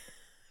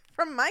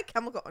 From My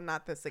Chemical...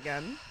 Not this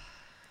again.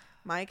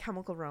 My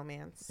Chemical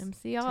Romance.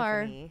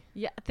 MCR. Tiffany.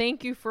 Yeah,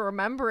 thank you for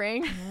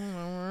remembering.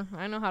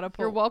 I know how to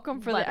put You're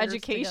welcome for the letters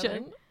education.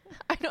 together.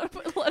 I know how to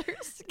put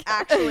letters together.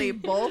 Actually,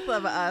 both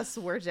of us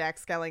were Jack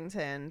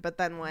Skellington, but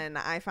then when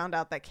I found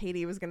out that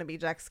Katie was going to be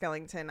Jack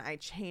Skellington, I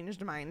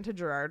changed mine to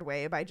Gerard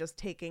Way by just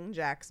taking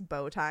Jack's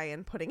bow tie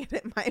and putting it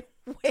at my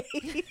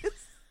waist.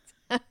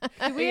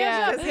 Do we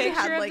Yeah. have a Because he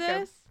picture had, of like, a-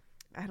 this?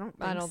 I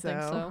don't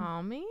think so.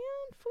 Oh man,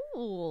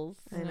 fools.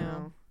 I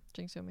know.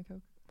 Jinx, you owe me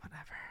Coke.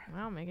 Whatever.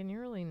 Wow, Megan,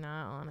 you're really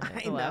not on it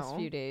I the last know.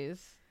 few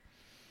days.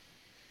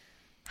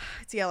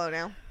 It's yellow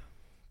now.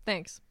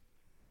 Thanks.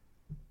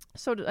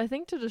 So I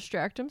think to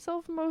distract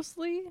himself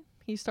mostly,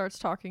 he starts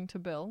talking to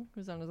Bill,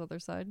 who's on his other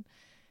side.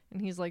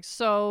 And he's like,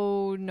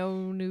 so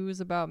no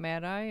news about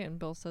Mad Eye? And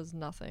Bill says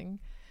nothing.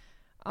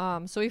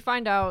 So we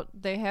find out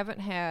they haven't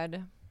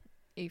had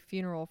a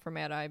funeral for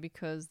Mad Eye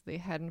because they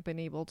hadn't been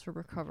able to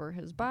recover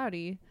his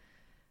body.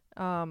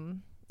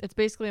 It's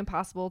basically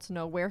impossible to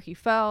know where he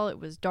fell. It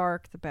was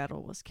dark. The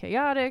battle was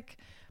chaotic.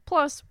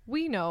 Plus,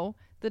 we know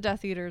the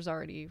Death Eaters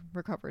already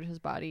recovered his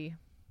body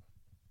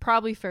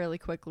probably fairly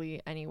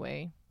quickly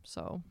anyway.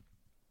 So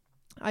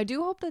I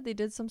do hope that they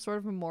did some sort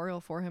of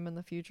memorial for him in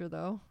the future,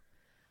 though.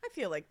 I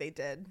feel like they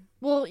did.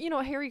 Well, you know,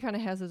 Harry kind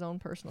of has his own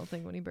personal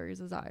thing when he buries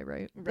his eye,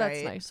 right? That's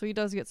Right. nice. So he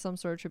does get some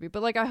sort of tribute.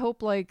 But, like, I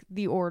hope, like,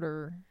 the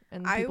Order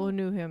and the people who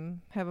knew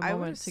him have a I would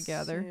moment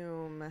together.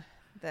 assume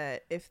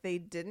that if they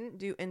didn't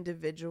do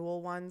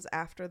individual ones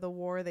after the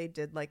war, they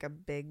did like a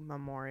big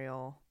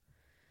memorial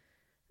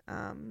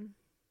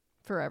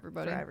For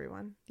everybody. for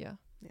everyone.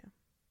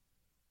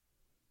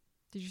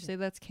 Did you say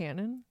that's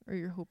canon? Or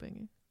you're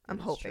hoping? I'm it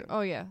is true? hoping.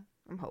 Oh, yeah.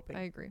 I'm hoping.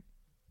 I agree.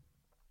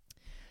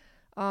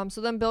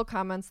 So then Bill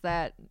comments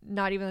that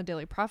not even the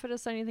Daily Prophet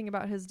has said anything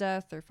about his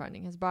death or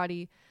finding his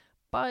body,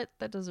 but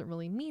that doesn't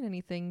really mean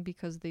anything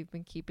because they've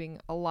been keeping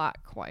a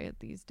lot quiet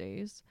these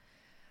days.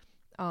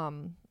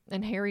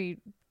 And Harry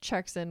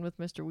checks in with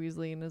Mr.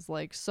 Weasley and is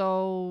like,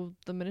 so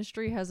the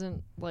ministry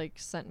hasn't like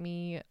sent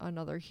me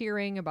another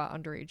hearing about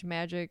underage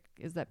magic.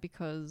 Is that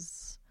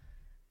because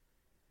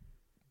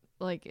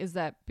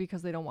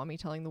they don't want me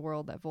telling the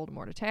world that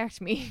Voldemort attacked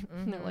me?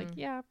 And they're like,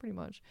 yeah, pretty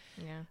much.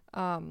 Yeah.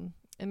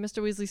 And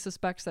Mr. Weasley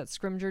suspects that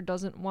Scrimgeour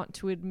doesn't want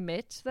to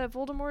admit that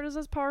Voldemort is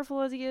as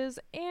powerful as he is,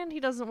 and he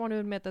doesn't want to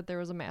admit that there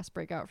was a mass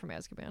breakout from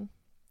Azkaban.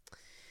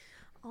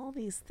 All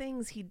these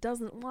things he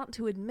doesn't want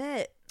to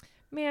admit.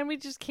 Man, we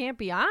just can't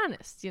be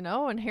honest, you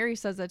know? And Harry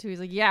says that too. He's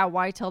like, yeah,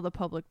 why tell the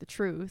public the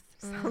truth?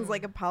 Sounds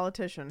like a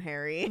politician,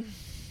 Harry.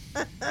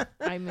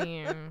 I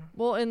mean,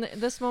 Well, in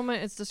this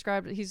moment, it's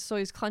described, he's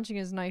clenching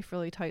his knife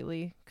really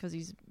tightly because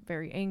he's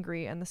very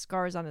angry, and the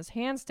scars on his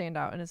hand stand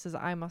out, and it says,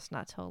 I must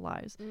not tell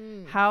lies.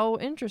 How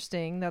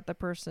interesting that the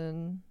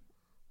person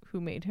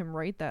who made him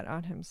write that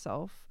on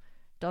himself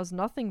does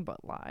nothing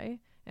but lie,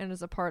 and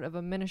is a part of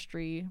a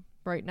ministry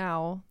right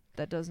now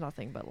that does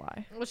nothing but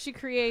lie. well, she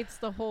creates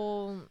the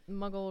whole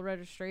Muggle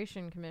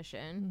Registration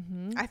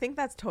Commission. I think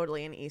that's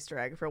totally an Easter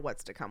egg for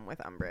what's to come with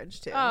Umbridge,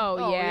 too. Oh,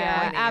 Oh, yeah, yeah.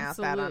 Pointing out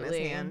absolutely. that on his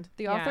hand.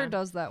 The Yeah. author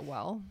does that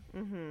well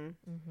Mm-hmm.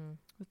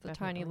 with the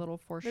tiny Definitely. little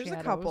There's foreshadows.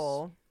 a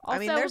couple. I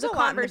mean, Also, there's the a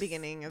lot in the convers-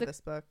 beginning of the-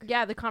 this book.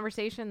 Yeah, the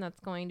conversation that's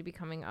going to be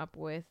coming up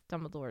with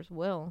Dumbledore's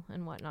will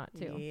and whatnot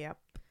too. Yep.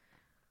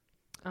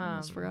 I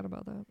almost forgot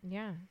about that.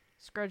 Yeah,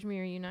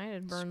 Scroogemere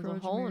United burns a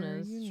hole in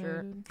his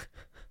shirt. United.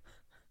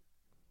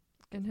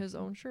 In his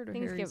own shirt or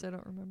Things Harry's, get- I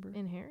don't remember.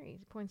 And Harry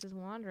points his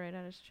wand right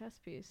at his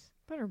chest piece.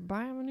 Better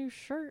buy him a new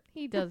shirt.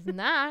 He does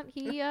not.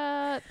 He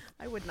I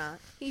would not.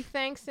 he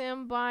thanks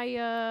him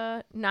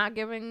by not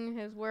giving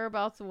his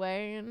whereabouts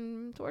away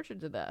and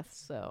tortured to death.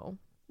 So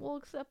we'll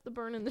accept the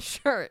burn in the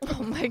shirt.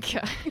 Oh my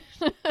god.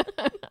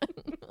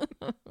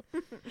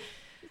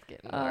 It's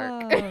getting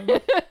dark. A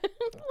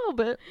little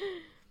bit.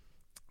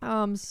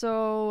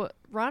 So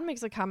Ron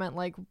makes a comment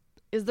like,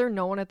 is there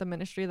no one at the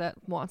ministry that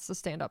wants to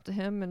stand up to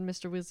him? And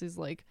Mr. Weasley's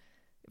like,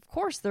 of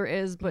course there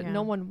is, but Yeah.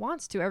 no one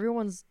wants to.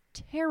 Everyone's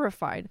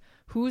terrified.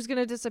 Who's going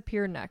to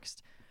disappear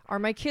next? Are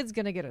my kids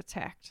going to get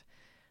attacked?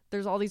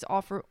 There's all these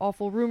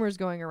awful rumors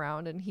going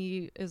around. And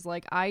he is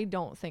like, I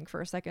don't think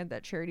for a second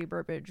that Charity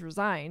Burbage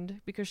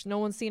resigned because no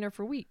one's seen her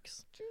for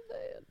weeks.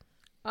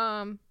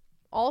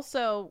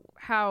 Also,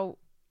 how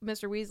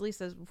Mr. Weasley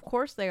says, of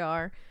course they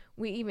are.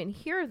 We even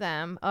hear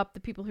them up, the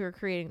people who are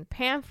creating the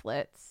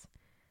pamphlets,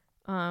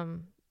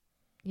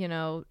 you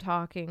know,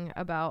 talking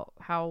about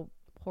how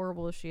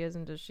horrible she is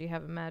and does she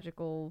have a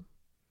magical,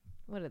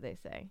 what did they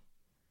say?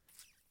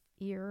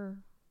 Ear?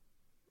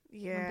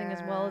 Yeah. Something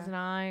as well as an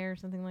eye or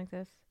something like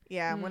this.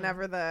 Yeah,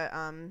 whenever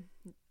the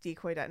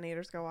decoy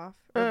detonators go off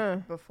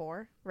or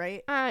before,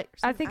 right? I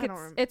think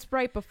it's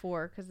right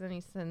before, because then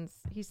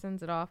he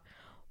sends it off.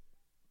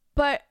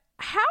 But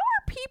how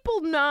are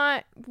people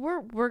not?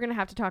 We're gonna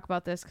have to talk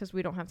about this because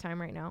we don't have time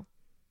right now.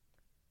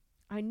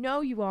 I know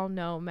you all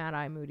know Mad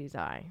Eye Moody's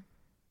Eye.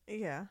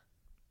 Yeah.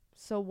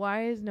 So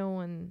why is no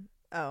one?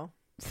 Oh,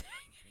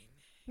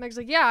 Meg's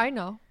like, yeah, I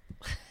know.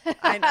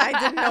 I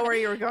didn't know where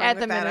you were going At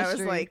with the that. I was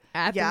ministry. like,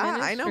 At the yeah,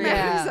 I know. ministry. Mad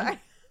Yeah. Eye's Eye.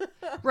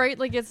 Right?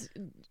 Like, it's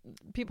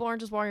people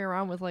aren't just walking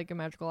around with like a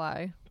magical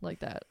eye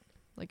like that.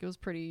 Like, it was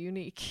pretty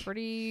unique.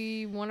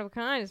 Pretty one of a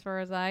kind as far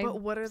as I. But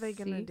what are they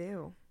gonna see.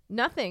 do?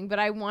 Nothing. But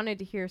I wanted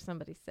to hear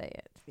somebody say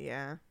it,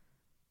 Yeah.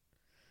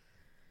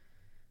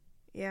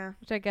 Yeah.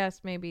 which I guess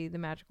maybe the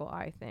magical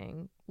eye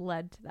thing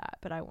led to that.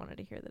 But I wanted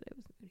to hear that it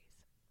was Moody's.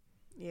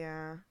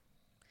 Yeah.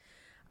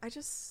 I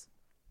just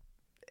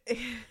do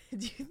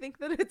you think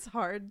that it's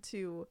hard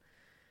to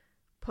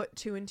put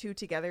two and two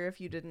together if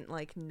you didn't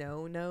like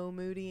know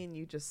Moody and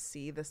you just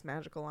see this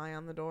magical eye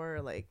on the door?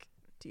 Or, like,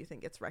 do you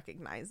think it's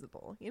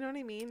recognizable? You know what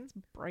I mean?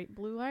 Bright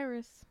blue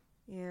iris.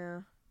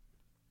 Yeah.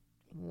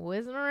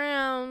 Whizzing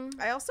around.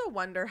 I also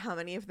wonder how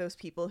many of those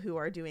people who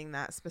are doing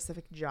that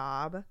specific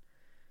job,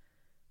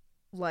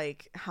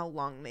 like, how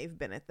long they've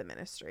been at the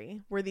ministry.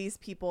 Were these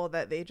people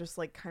that they just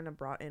like kind of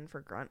brought in for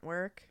grunt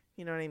work?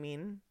 You know what I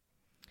mean?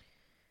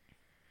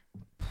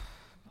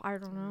 I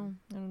don't know.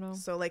 I don't know.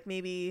 So like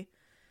maybe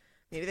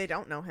they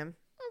don't know him.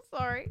 I'm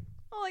sorry.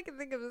 All I can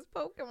think of is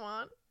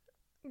Pokemon.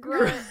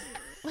 Grunt.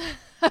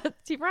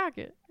 Team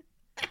Rocket.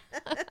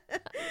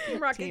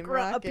 Rocket Team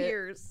Grunt Rocket.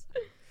 appears.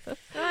 Now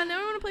I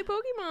want to play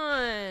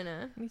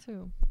Pokemon. Me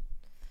too.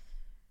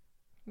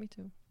 Me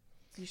too.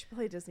 You should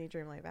play Disney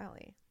Dreamlight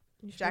Valley.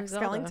 You should Jack play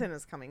Zelda. Skellington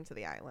is coming to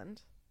the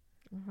island.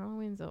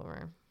 Halloween's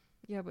over.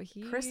 Yeah, but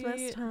he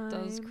Christmas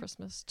does time.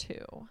 Christmas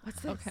too.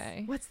 What's this?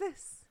 Okay. What's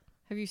this?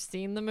 Have you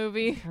seen the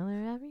movie?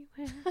 Color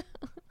everywhere.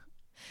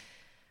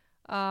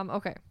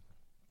 Okay.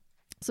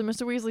 So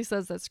Mr. Weasley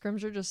says that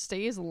Scrimgeour just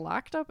stays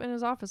locked up in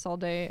his office all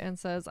day and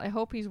says, I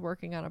hope he's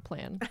working on a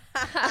plan.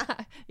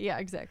 Yeah,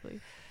 exactly.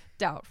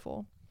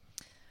 Doubtful.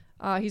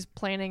 He's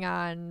planning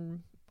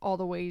on all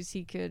the ways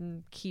he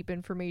can keep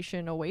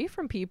information away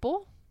from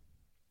people.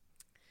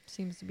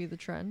 Seems to be the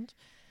trend.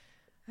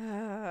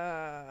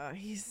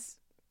 He's,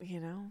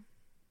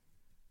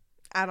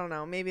 I don't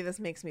know. Maybe this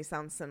makes me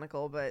sound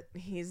cynical, but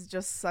he's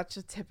just such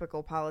a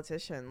typical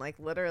politician. Like,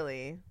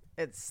 literally,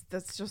 that's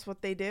just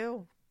what they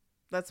do.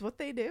 That's what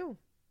they do.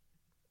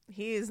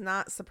 He is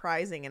not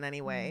surprising in any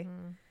way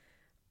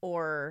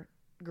or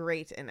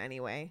great in any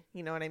way.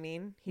 You know what I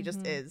mean? He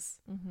just is.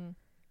 Mm-hmm.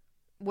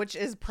 Which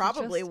is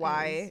probably just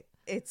why is.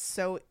 it's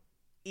so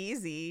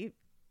easy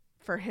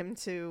for him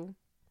to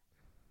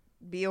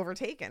be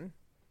overtaken.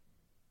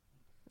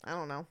 I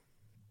don't know.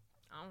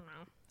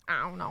 I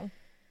don't know.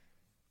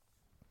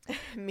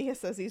 Mia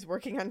says he's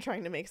working on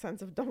trying to make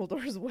sense of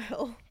Dumbledore's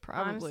will.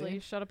 Probably. Honestly,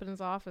 shut up in his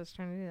office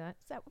trying to do that.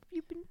 Is that what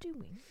you've been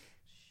doing?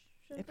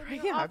 Shut up in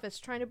Yeah. your office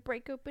trying to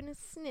break open a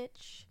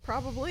snitch.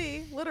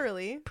 Probably,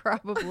 literally.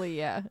 Probably,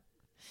 yeah.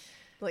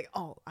 Like,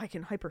 oh, I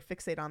can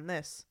hyperfixate on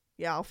this.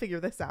 Yeah, I'll figure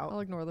this out.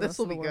 I'll ignore the This rest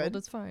will of the be world. good.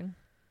 It's fine.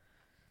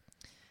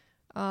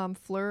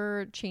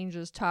 Fleur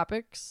changes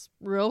topics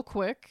real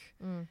quick.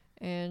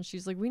 And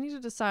she's like, we need to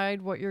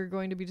decide what you're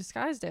going to be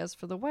disguised as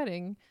for the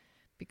wedding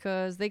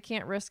because they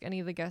can't risk any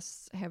of the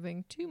guests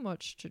having too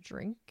much to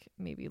drink,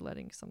 maybe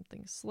letting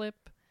something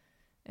slip.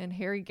 And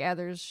Harry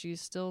gathers she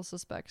still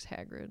suspects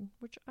Hagrid,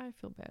 which I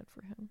feel bad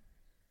for him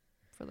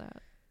for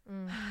that.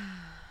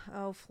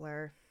 Oh,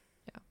 Fleur.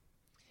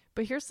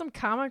 But here's some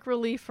comic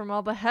relief from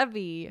all the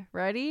heavy.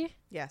 Ready?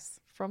 Yes.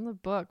 From the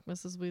book,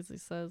 Mrs. Weasley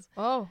says,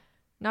 Oh.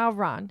 Now,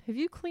 Ron, have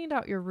you cleaned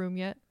out your room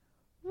yet?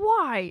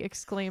 Why?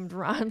 Exclaimed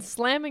Ron,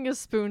 slamming his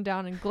spoon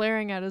down and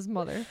glaring at his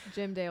mother.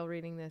 Jim Dale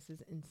reading this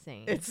is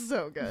insane. It's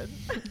so good.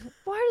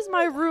 Why does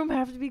my room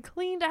have to be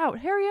cleaned out?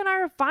 Harry and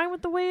I are fine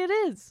with the way it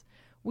is.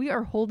 We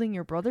are holding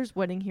your brother's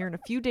wedding here in a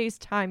few days'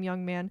 time,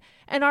 young man.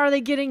 And are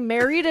they getting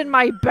married in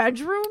my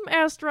bedroom?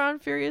 Asked Ron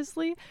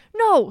furiously.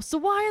 No, so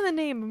why in the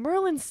name of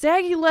Merlin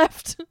Saggy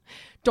left?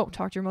 Don't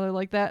talk to your mother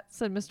like that,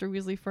 said Mr.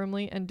 Weasley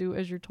firmly, and do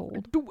as you're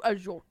told. Do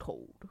as you're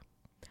told.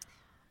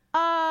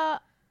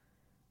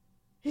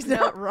 He's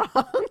not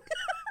wrong.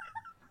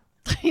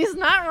 He's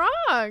not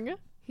wrong.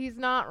 He's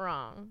not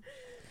wrong.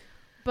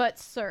 But,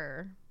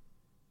 sir,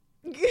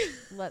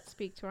 let's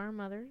speak to our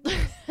mother.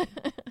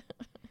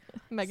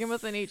 Megan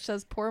with an H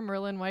says, poor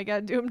Merlin, why you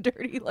gotta do him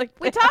dirty like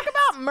that? We talk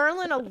about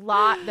Merlin a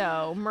lot,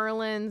 though.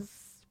 Merlin's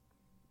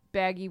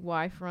baggy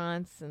Y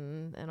fronts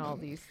and all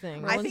these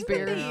things. I think that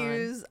beard they on.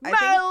 use...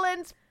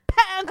 Merlin's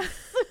pants.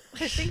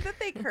 I think that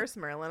they curse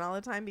Merlin all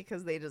the time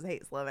because they just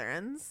hate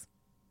Slytherins.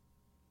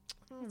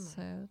 Oh, my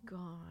Sad. gosh.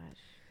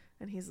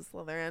 And he's a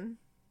Slytherin.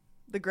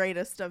 The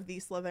greatest of the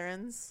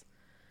Slytherins.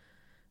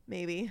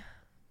 Maybe.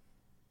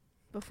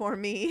 before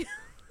me.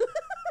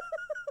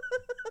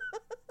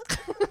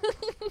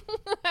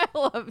 I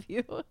love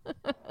you.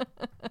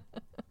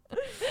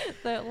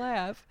 That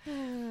laugh.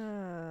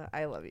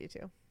 I love you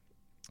too.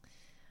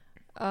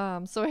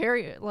 So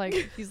Harry,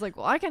 he's like,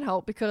 well, I can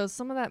help because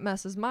some of that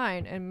mess is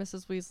mine. And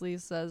Mrs. Weasley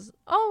says,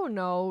 oh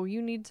no,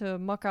 you need to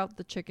muck out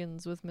the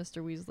chickens with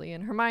Mr. Weasley.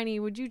 And Hermione,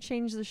 would you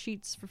change the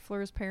sheets for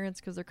Fleur's parents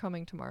because they're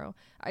coming tomorrow?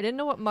 I didn't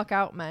know what muck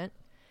out meant.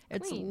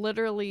 It's Clean.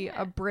 literally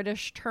a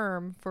British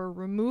term for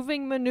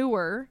removing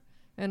manure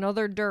and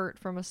other dirt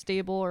from a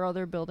stable or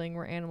other building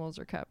where animals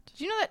are kept.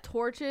 Do you know that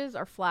torches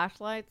are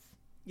flashlights?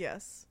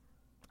 Yes.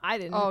 I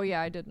didn't. Oh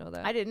yeah, I did know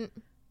that. I didn't.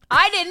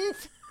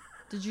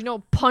 Did you know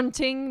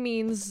punting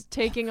means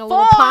taking a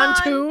little Full on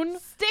pontoon?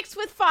 sticks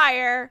with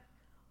fire.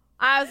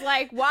 I was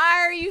like, why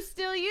are you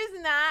still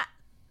using that?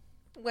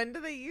 When do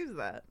they use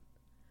that?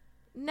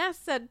 Ness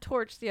said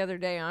torch the other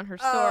day on her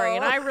story,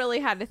 and I really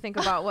had to think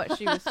about what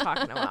she was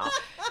talking about.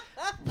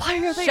 Why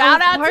are they?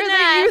 Shout out why to are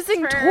Ness they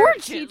using for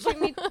torches? teaching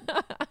me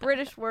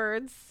British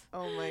words.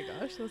 Oh my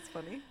gosh, that's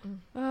funny.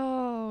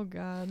 Oh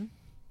god.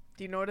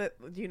 Do you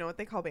know what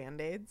they call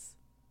band-aids?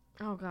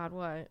 Oh God,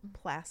 what?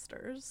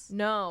 Plasters.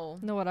 No.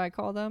 Know what I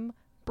call them?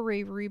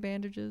 Bravery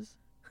bandages.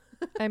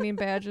 I mean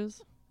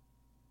badges.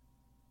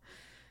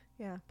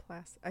 Yeah,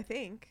 I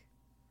think.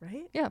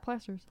 Right? Yeah,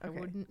 plasters. I Okay.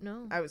 wouldn't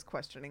know. I was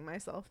questioning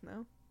myself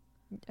now.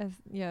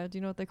 Yeah, do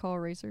you know what they call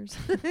erasers?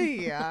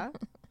 Yeah.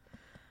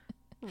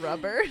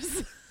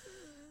 Rubbers.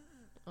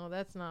 Oh,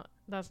 that's not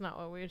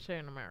what we say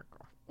in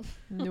America.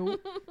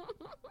 Nope.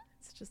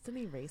 It's just an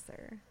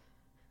eraser.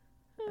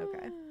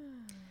 Okay.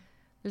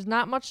 There's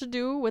not much to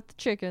do with the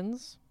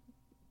chickens,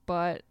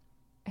 but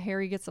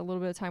Harry gets a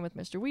little bit of time with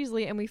Mr.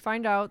 Weasley, and we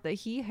find out that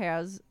he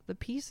has the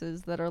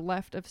pieces that are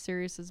left of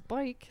Sirius's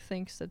bike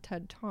thanks to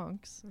Ted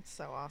Tonks. That's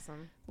so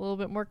awesome. A little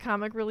bit more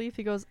comic relief.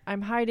 He goes,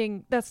 I'm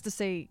hiding, that's to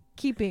say,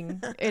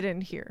 keeping it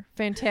in here.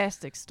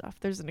 Fantastic stuff.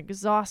 There's an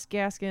exhaust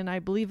gasket, I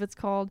believe it's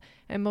called,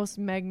 and most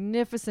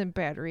magnificent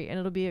battery, and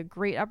it'll be a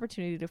great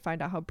opportunity to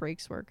find out how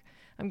brakes work.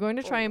 I'm going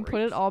to try and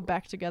put it all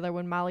back together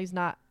when Molly's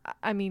not,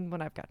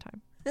 when I've got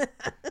time.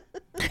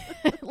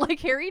 Like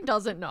Harry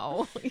doesn't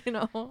know, you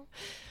know.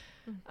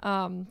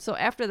 So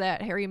after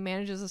that, Harry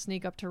manages to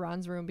sneak up to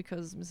Ron's room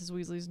because Mrs.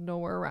 Weasley's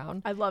nowhere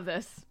around. I love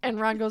this. And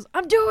Ron goes,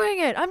 I'm doing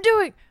it.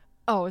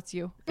 Oh, it's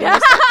you.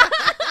 And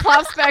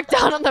plops back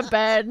down on the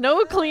bed.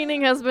 No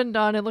cleaning has been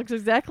done. It looks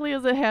exactly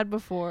as it had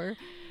before.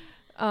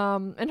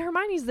 And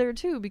Hermione's there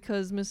too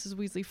because Mrs.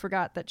 Weasley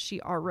forgot that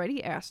she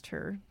already asked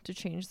her to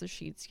change the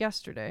sheets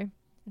yesterday.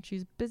 And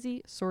she's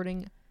busy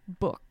sorting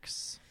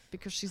books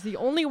because she's the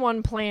only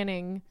one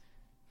planning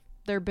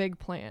their big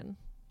plan.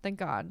 Thank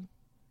God.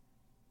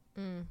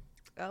 Mm.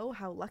 Oh,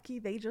 how lucky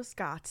they just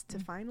got to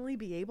finally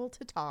be able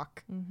to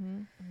talk.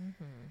 Mm-hmm.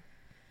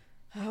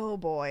 Oh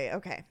boy.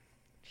 Okay.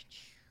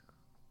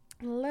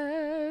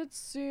 Let's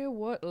see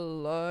what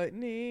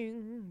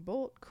lightning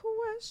bolt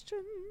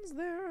questions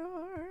there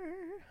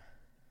are.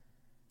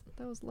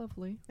 That was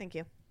lovely. Thank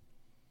you.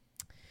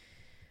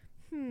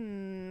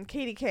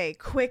 Katie K,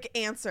 quick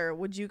answer.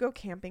 Would you go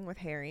camping with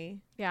Harry?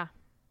 Yeah.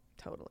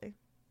 Totally.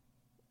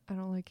 I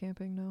don't like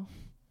camping, no.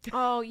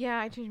 Oh, yeah,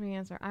 I changed my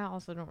answer. I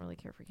also don't really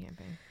care for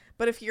camping.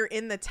 But if you're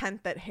in the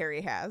tent that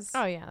Harry has.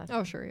 Oh, yeah.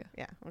 Oh, sure, yeah.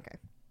 Yeah, okay.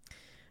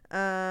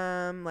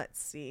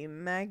 Let's see.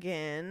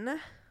 Megan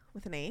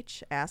with an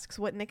H asks,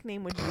 what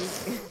nickname would you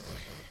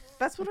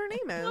That's what her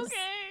name is. Okay.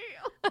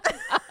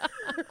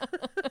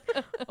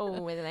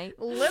 Oh, with an H.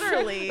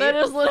 Literally. That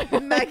is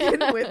literally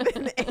Megan with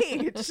an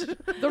H.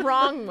 The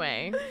wrong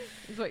way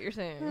is what you're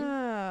saying.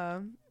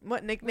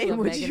 What nickname love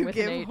would Megan you with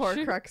an give H.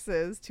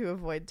 Horcruxes to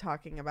avoid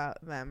talking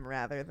about them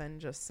rather than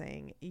just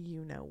saying,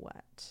 you know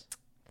what?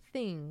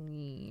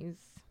 Thingies.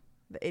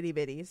 The itty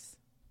bitties.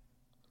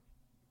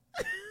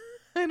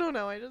 I don't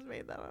know. I just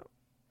made that up.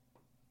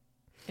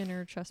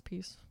 Inner chess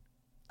piece.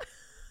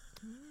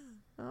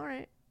 All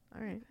right.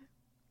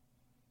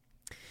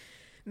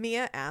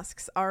 Mia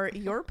asks, are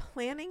your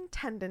planning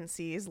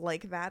tendencies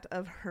like that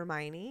of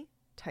Hermione,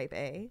 type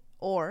A,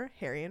 or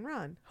Harry and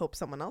Ron? Hope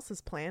someone else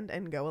has planned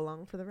and go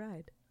along for the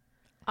ride.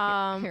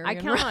 Harry I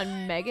and count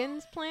on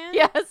Megan's plan.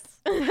 Yes.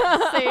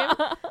 Same.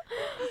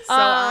 So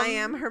I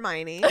am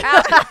Hermione.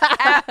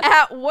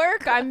 At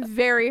work, I'm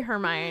very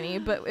Hermione,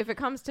 but if it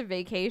comes to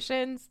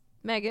vacations,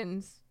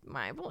 Megan's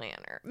my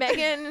planner.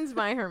 Megan's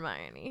my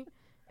Hermione.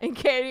 And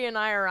Katie and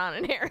I are Ron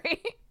and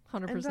Harry.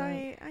 100%.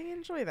 And I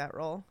enjoy that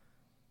role.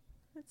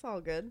 It's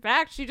all good. In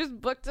fact, she just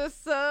booked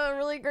us a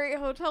really great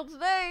hotel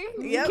today.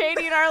 Yep.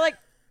 Katie and I are like,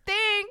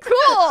 thanks.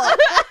 Cool.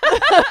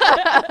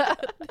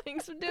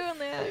 Thanks for doing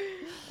that.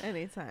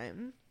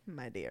 Anytime,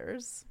 my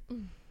dears.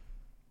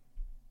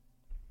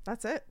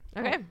 That's it.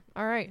 Okay.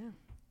 All right. Yeah.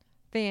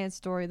 Fan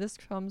story. This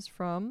comes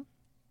from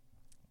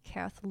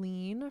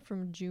Kathleen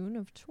from June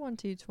of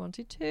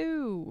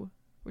 2022,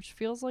 which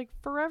feels like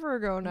forever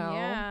ago now.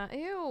 Yeah.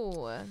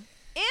 Ew.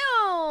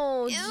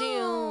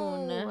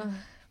 June.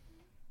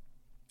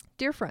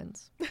 Dear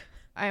friends,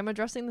 I am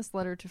addressing this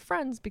letter to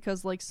friends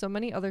because, like so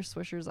many other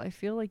Swishers, I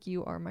feel like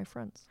you are my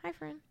friends. Hi,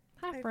 friend.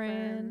 Hi,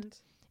 friend.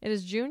 It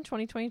is June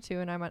 2022,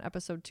 and I'm on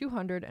episode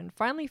 200 and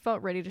finally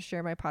felt ready to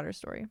share my Potter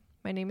story.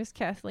 My name is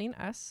Kathleen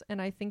S., and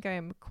I think I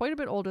am quite a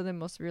bit older than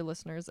most of your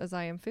listeners, as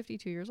I am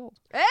 52 years old.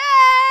 Hey,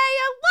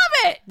 I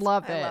love it.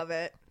 Love it. I love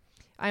it.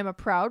 I am a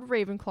proud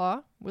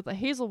Ravenclaw with a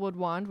Hazelwood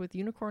wand with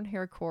unicorn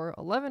hair core,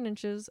 11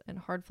 inches, and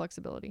hard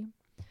flexibility.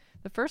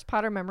 The first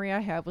Potter memory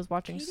I have was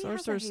watching Katie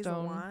Sorcerer's has a hazel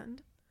Stone.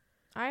 wand.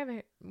 I have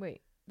a wait.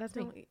 That's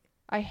me. Don't-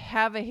 I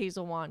have a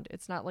hazel wand.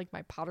 It's not like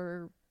my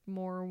Pottermore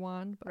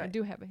wand, but I Right.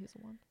 do have a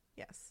hazel wand.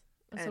 Yes.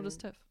 And so does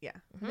And- Tiff. Yeah.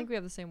 I think we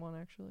have the same one,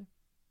 actually.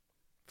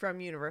 From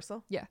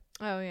Universal.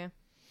 Oh yeah.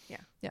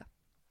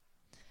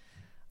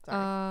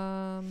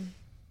 Sorry.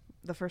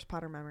 The first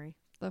Potter memory.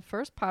 The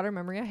first Potter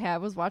memory I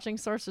have was watching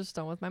Sorcerer's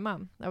Stone with my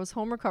mom. I was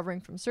home recovering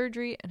from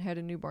surgery and had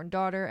a newborn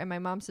daughter, and my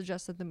mom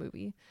suggested the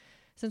movie.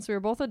 Since we were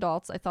both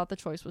adults, I thought the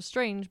choice was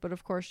strange, but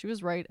of course she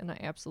was right, and I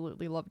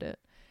absolutely loved it.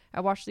 I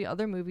watched the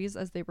other movies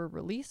as they were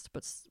released,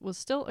 but was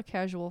still a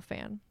casual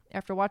fan.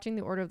 After watching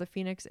The Order of the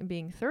Phoenix and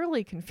being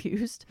thoroughly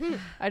confused,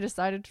 I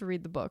decided to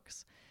read the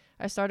books.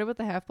 I started with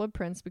The Half-Blood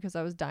Prince because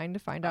I was dying to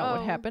find out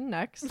what happened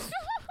next.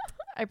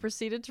 I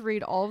proceeded to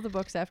read all of the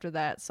books after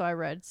that, so I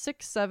read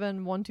 6,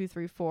 7, 1, 2,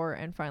 3, 4,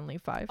 and finally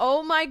 5.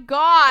 Oh my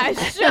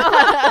gosh.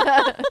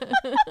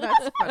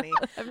 That's funny.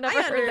 I've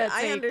never heard that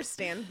I take.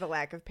 understand the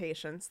lack of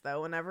patience,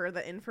 though, whenever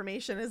the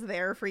information is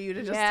there for you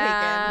to just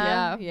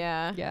yeah. take in.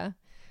 Yeah. Yeah.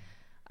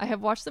 I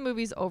have watched the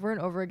movies over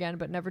and over again,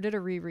 but never did a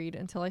reread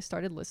until I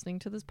started listening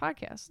to this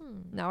podcast.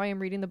 Now I am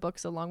reading the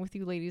books along with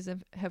you ladies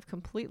and have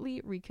completely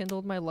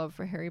rekindled my love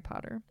for Harry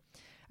Potter.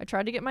 I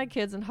tried to get my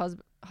kids and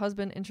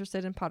husband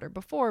interested in Potter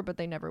before, but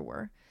they never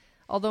were.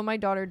 Although my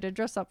daughter did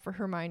dress up for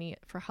Hermione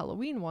for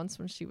Halloween once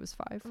when she was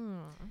 5.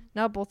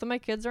 Now both of my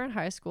kids are in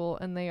high school,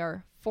 and they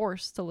are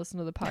forced to listen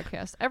to the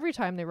podcast every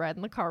time they ride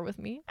in the car with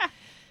me.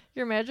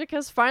 Your magic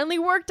has finally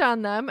worked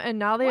on them, and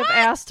now they have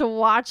asked to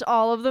watch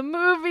all of the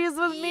movies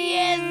with me.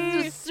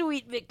 Yes,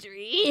 sweet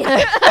victory.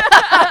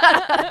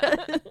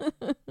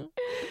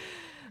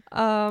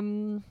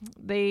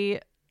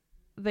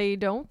 They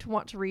don't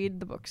want to read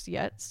the books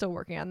yet, still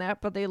working on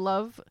that, but they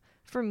love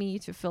for me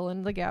to fill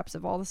in the gaps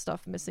of all the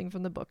stuff missing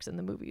from the books and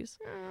the movies.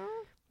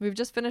 We've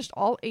just finished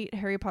all 8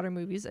 Harry Potter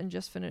movies and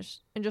just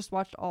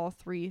watched all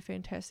 3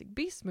 Fantastic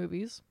Beasts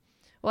movies.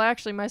 Well,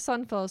 actually, my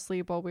son fell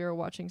asleep while we were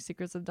watching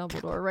Secrets of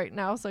Dumbledore right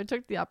now, so I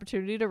took the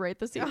opportunity to write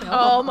this email.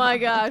 Oh my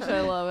gosh,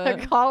 I love A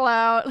it. call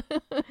out.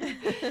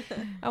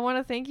 I want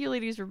to thank you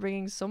ladies for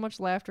bringing so much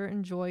laughter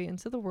and joy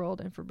into the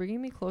world and for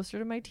bringing me closer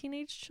to my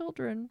teenage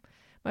children.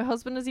 My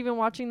husband is even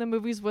watching the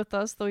movies with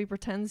us, though he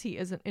pretends he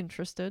isn't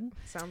interested.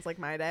 Sounds like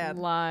my dad.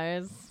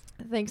 Lies.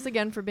 Thanks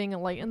again for being a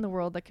light in the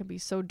world that can be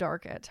so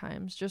dark at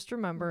times. Just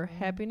remember,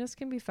 happiness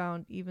can be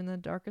found even in the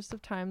darkest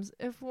of times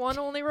if one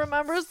only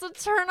remembers to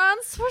turn on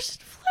Swish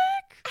and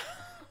Flick.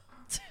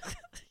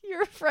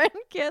 Your friend,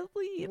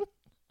 Kathleen.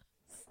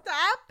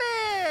 Stop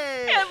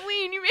it!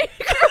 Kathleen, you made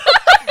me cry.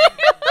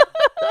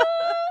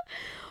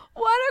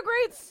 What a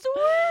great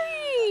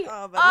story.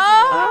 Oh,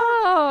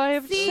 Oh, I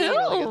have See? Really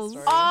good chills.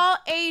 story. All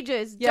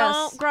ages. Yes.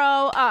 Don't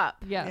grow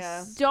up. Yes.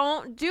 Yeah.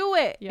 Don't do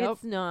it. Yep.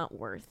 It's not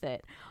worth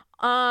it.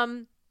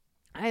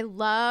 I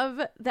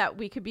love that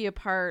we could be a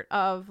part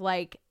of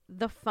like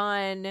the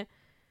fun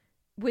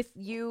with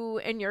you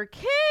and your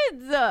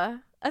kids.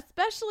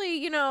 Especially,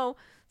 you know,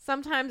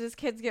 sometimes as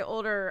kids get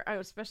older,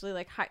 especially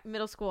like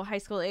middle school, high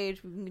school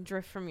age, we can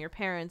drift from your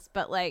parents,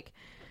 but like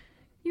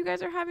you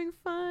guys are having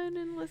fun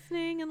and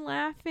listening and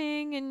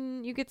laughing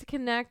and you get to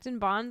connect and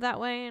bond that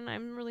way, and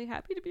I'm really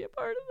happy to be a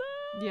part of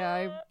that. Yeah,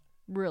 I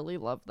really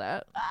love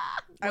that.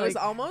 I was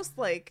almost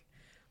like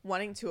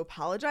wanting to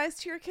apologize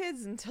to your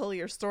kids until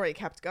your story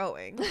kept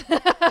going.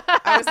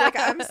 I was like,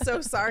 I'm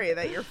so sorry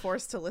that you're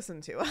forced to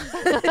listen to us.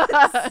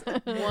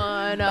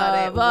 One But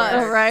it of us,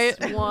 worked.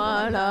 right?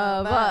 One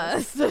of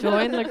us.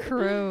 Join the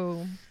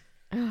crew.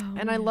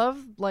 And I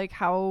love like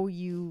how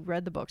you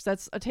read the books.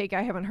 That's a take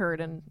I haven't heard,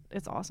 and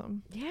it's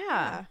awesome.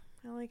 Yeah.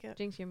 I like it.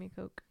 Jinx, you me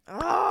Coke.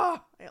 Oh,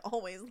 I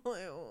always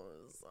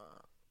lose.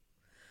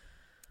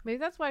 Maybe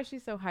that's why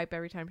she's so hype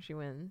every time she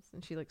wins,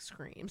 and she like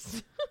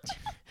screams.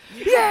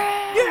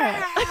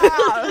 Yeah!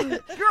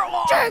 You're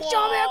awful.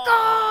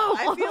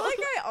 I feel like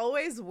I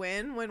always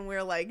win when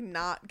we're like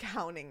not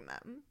counting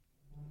them.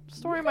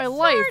 Story of my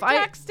life.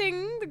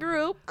 Texting the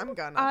group. I'm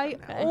gonna. I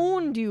now.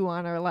 owned you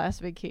on our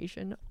last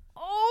vacation.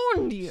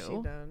 Owned She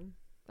you. done.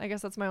 I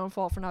guess that's my own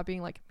fault for not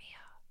being like, Mia,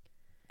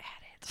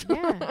 add it.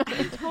 Yeah, I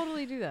can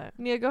totally do that.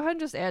 Mia, go ahead and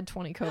just add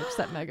 20 Cokes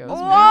that Meg owes me.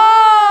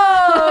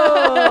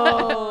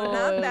 Oh,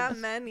 not that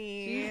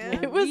many.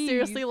 It was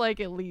seriously like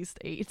at least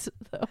 8,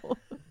 though.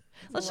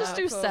 Let's just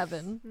do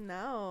 7.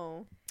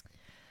 No.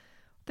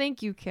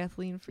 Thank you,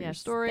 Kathleen, for your Yes,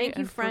 story thank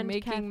you, and friend for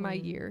making my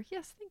Kathleen. year.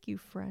 Yes, thank you,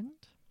 friend.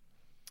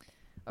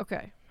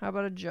 Okay, how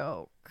about a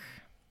joke?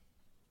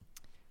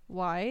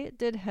 Why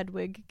did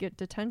Hedwig get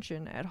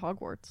detention at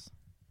Hogwarts?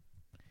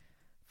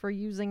 For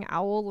using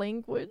owl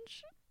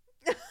language?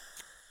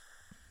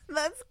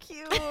 That's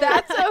cute.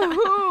 That's a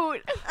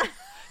hoot.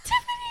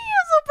 Tiffany,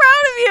 I'm so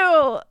proud of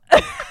you!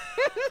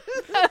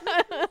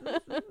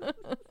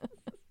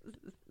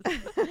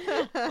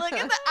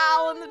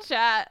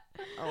 chat.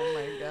 Oh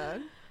my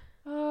god.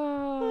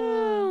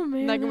 Oh,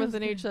 man, Megan with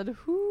that's an H said,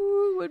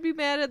 "Who would be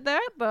mad at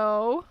that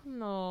though?"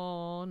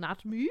 No,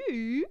 not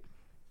me.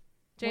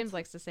 James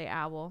likes to say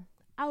owl.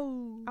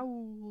 Ow.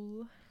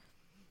 Owl.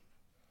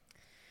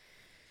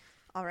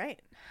 All right.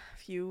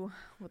 If you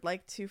would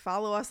like to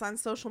follow us on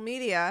social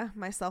media,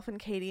 myself and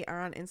Katie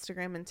are on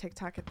Instagram and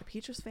TikTok at the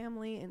Peaches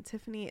Family, and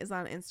Tiffany is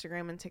on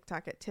Instagram and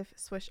TikTok at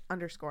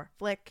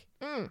tiffswish_flick.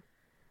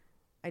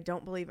 I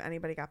don't believe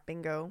anybody got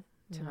bingo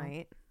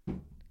tonight,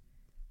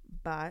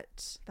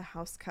 but the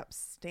House Cup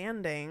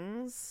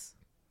standings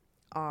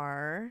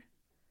are...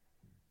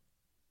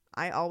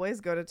 I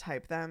always go to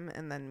type them,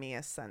 and then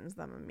Mia sends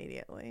them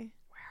immediately.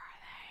 Where are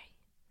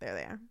There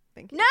they are.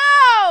 Thank you.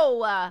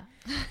 No!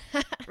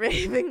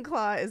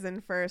 Ravenclaw is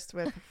in first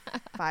with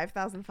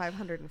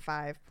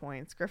 5,505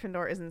 points.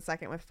 Gryffindor is in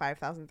second with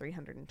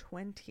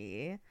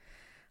 5,320.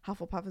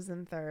 Hufflepuff is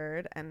in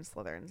third, and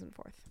Slytherin's in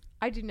fourth.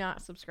 I do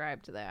not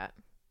subscribe to that.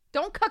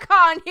 Don't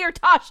caca in here,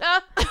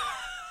 Tasha.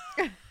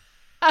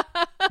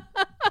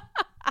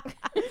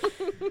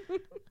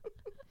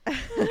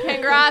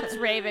 Congrats,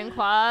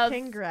 Ravenclaw.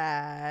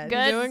 Congrats.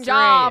 Good doing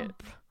job.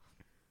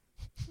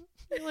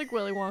 You're like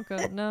Willy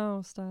Wonka.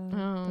 No, stop.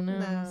 Oh, no.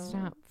 No.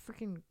 Stop.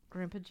 Freaking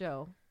Grandpa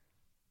Joe.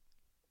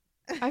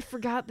 I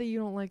forgot that you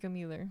don't like him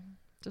either.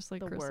 Just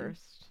like The Chrissy.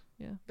 worst.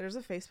 There's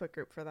a Facebook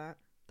group for that.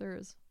 There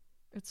is.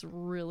 It's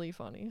really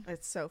funny.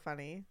 It's so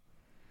funny.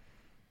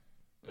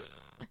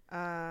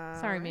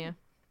 Sorry, Mia.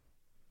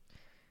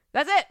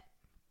 That's it.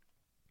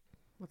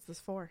 What's this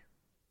for?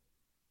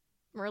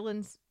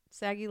 Merlin's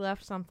saggy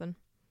left something.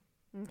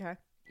 Okay.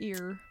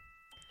 Ear.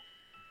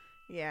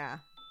 Yeah.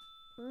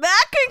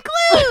 That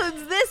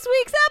concludes this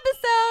week's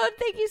episode.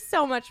 Thank you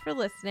so much for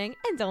listening,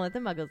 and don't let the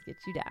muggles get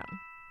you down.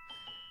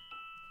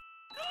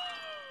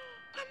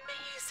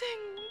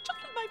 Amazing. Just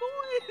my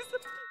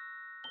voice.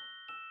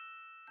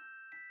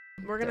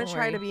 We're going Don't to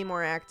try worry. to be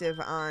more active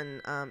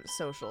on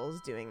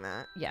socials doing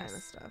that kind of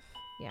Yes. stuff.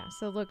 Yeah,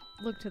 so look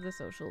to the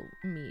social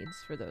meds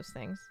for those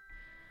things.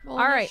 Well,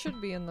 All that right.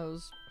 should be in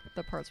the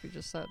parts we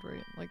just said,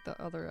 right? Like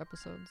the other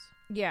episodes.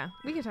 Yeah,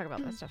 we can talk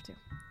about that stuff too.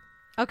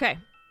 Okay,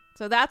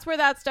 so that's where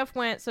that stuff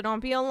went, so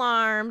don't be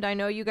alarmed. I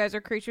know you guys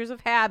are creatures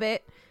of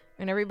habit,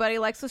 and everybody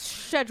likes a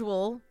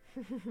schedule.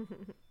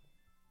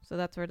 So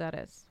that's where that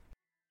is.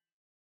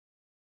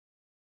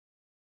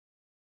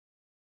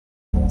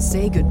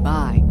 Say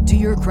goodbye to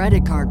your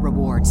credit card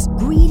rewards.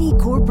 Greedy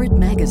corporate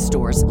mega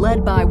stores,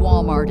 led by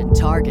Walmart and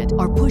Target,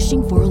 are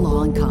pushing for a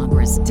law in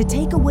Congress to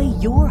take away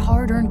your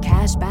hard-earned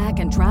cash back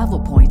and travel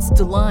points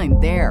to line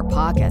their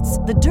pockets.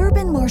 The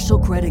Durbin-Marshall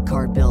credit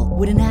card bill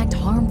would enact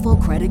harmful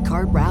credit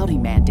card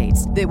routing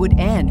mandates that would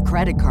end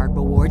credit card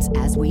rewards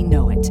as we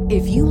know it.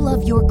 If you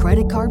love your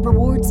credit card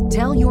rewards,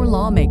 tell your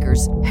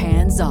lawmakers,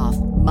 hands off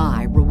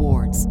my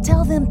rewards.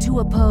 Tell them to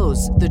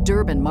oppose the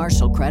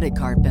Durbin-Marshall credit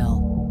card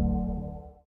bill.